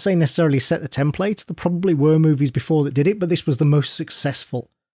wouldn't say necessarily set the template. There probably were movies before that did it, but this was the most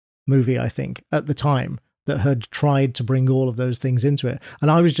successful movie, I think, at the time, that had tried to bring all of those things into it. And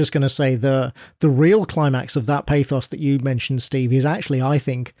I was just going to say the real climax of that pathos that you mentioned, Steve, is actually, I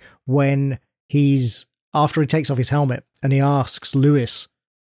think, when after he takes off his helmet and he asks Lewis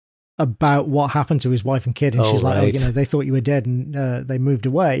about what happened to his wife and kid, and she's like, right. Oh, you know, they thought you were dead and they moved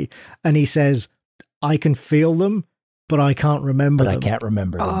away. And he says, I can feel them, but I can't remember them. I can't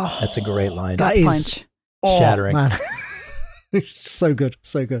remember them. Oh, that's a great line. That is shattering. Man. So good.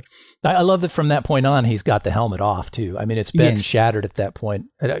 So good. I love that from that point on, he's got the helmet off too. I mean, it's been shattered at that point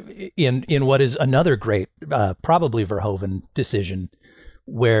in what is another great, probably Verhoeven decision,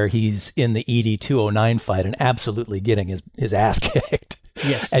 where he's in the ED-209 fight and absolutely getting his ass kicked.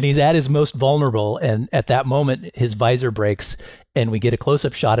 Yes. And he's at his most vulnerable, and at that moment, his visor breaks, and we get a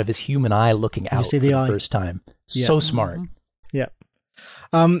close-up shot of his human eye looking out for the first time. Yeah. So smart. Yeah.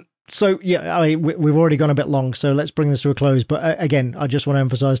 So, yeah, I mean, we've already gone a bit long, so let's bring this to a close. But again, I just want to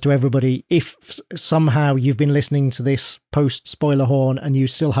emphasize to everybody, if somehow you've been listening to this post-spoiler horn and you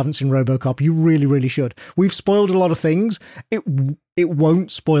still haven't seen RoboCop, you really, really should. We've spoiled a lot of things. It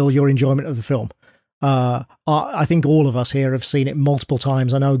won't spoil your enjoyment of the film. I think all of us here have seen it multiple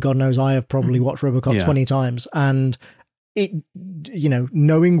times. I know, God knows, I have probably watched RoboCop 20 times, and it, you know,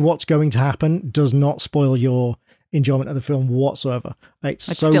 knowing what's going to happen does not spoil your enjoyment of the film whatsoever. It's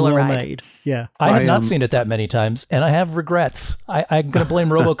so still well made. Yeah, I have not seen it that many times, and I have regrets. I'm going to blame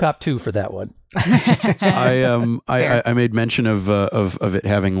RoboCop 2 for that one. I made mention of it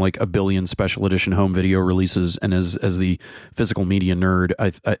having like a billion special edition home video releases, and as the physical media nerd,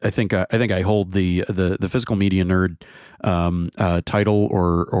 I think I hold the physical media nerd title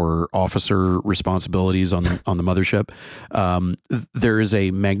or officer responsibilities on the mothership. There is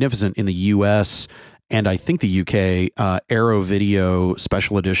a magnificent in the U.S. and I think the UK Arrow Video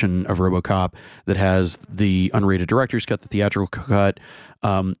special edition of RoboCop that has the unrated director's cut, the theatrical cut,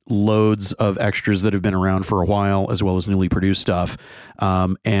 loads of extras that have been around for a while, as well as newly produced stuff.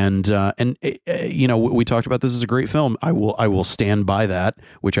 And we talked about this as a great film. I will stand by that,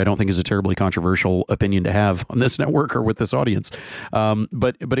 which I don't think is a terribly controversial opinion to have on this network or with this audience.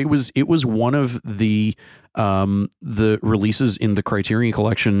 But it was one of the releases in the Criterion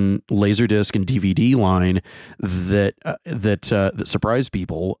Collection Laserdisc and DVD line that surprised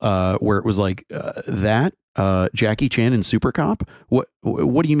people, where it was like that Jackie Chan and Super Cop. What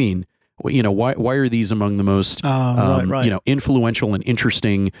do you mean? Why are these among the most right. Influential and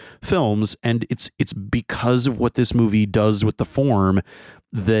interesting films? And it's because of what this movie does with the form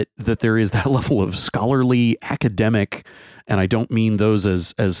that there is that level of scholarly, academic, and I don't mean those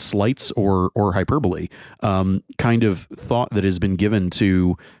as slights or hyperbole, kind of thought that has been given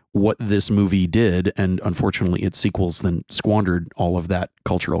to what this movie did, and unfortunately its sequels then squandered all of that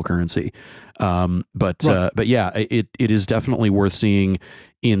cultural currency. But yeah, it is definitely worth seeing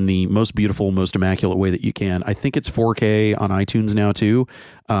in the most beautiful, most immaculate way that you can. I think it's 4K on iTunes now too.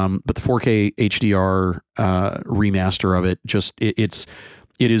 But the 4K HDR remaster of it,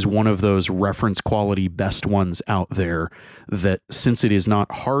 it is one of those reference quality best ones out there that, since it is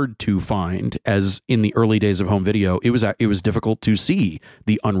not hard to find, as in the early days of home video, it was difficult to see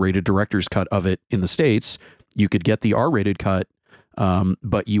the unrated director's cut of it in the States. You could get the R-rated cut,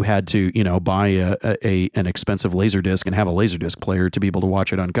 but you had to, buy an expensive Laserdisc and have a Laserdisc player to be able to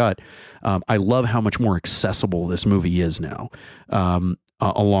watch it uncut. I love how much more accessible this movie is now,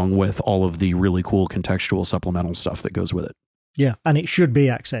 along with all of the really cool contextual supplemental stuff that goes with it. Yeah, and it should be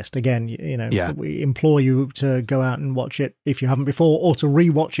accessed. Again, we implore you to go out and watch it if you haven't before, or to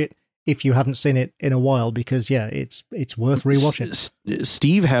rewatch it if you haven't seen it in a while, because it's worth rewatching.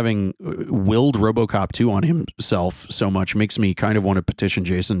 Steve having willed RoboCop 2 on himself so much makes me kind of want to petition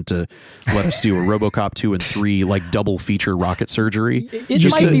Jason to let us do a RoboCop 2 and 3 like double feature rocket surgery. It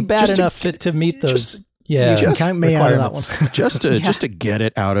might be bad enough to meet those. Yeah, you count me out of that one. just to get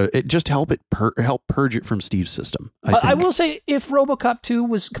it out of it, just help purge it from Steve's system. I will say, if RoboCop 2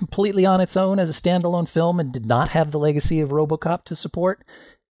 was completely on its own as a standalone film and did not have the legacy of RoboCop to support,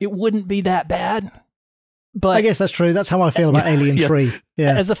 it wouldn't be that bad. But I guess that's true. That's how I feel about Alien 3.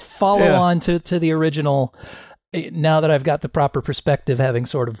 Yeah, as a follow-on to the original. Now that I've got the proper perspective, having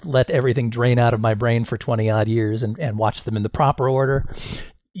sort of let everything drain out of my brain for 20 odd years and watched them in the proper order,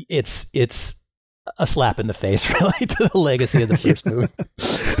 it's a slap in the face, really, to the legacy of the first movie.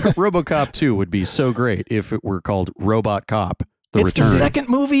 RoboCop 2 would be so great if it were called Robot Cop: The Return. It's the second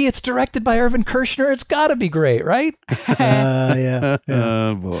movie. It's directed by Irvin Kershner. It's got to be great, right? Yeah.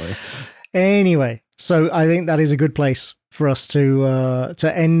 Oh, boy. Anyway, so I think that is a good place for us to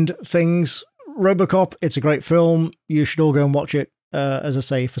end things. RoboCop, it's a great film. You should all go and watch it. As I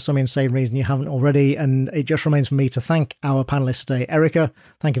say, for some insane reason you haven't already. And it just remains for me to thank our panelists today. Erica,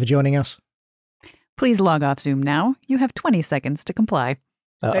 thank you for joining us. Please log off Zoom now. You have 20 seconds to comply.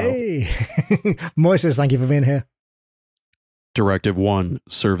 Uh-oh. Hey. Moises, thank you for being here. Directive 1,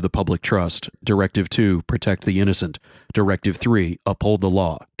 serve the public trust. Directive 2, protect the innocent. Directive 3, uphold the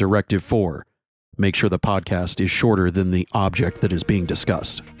law. Directive 4, make sure the podcast is shorter than the object that is being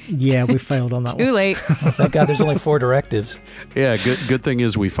discussed. Yeah, we failed on that one. Too late. Well, thank God there's only 4 directives. Yeah, good thing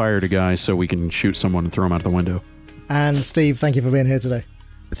is we fired a guy so we can shoot someone and throw him out the window. And Steve, thank you for being here today.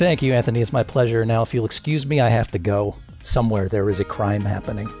 Thank you, Anthony. It's my pleasure. Now, if you'll excuse me, I have to go. Somewhere there is a crime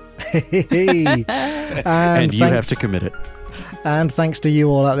happening. And you have to commit it. And thanks to you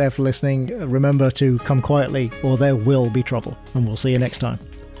all out there for listening. Remember to come quietly or there will be trouble. And we'll see you next time.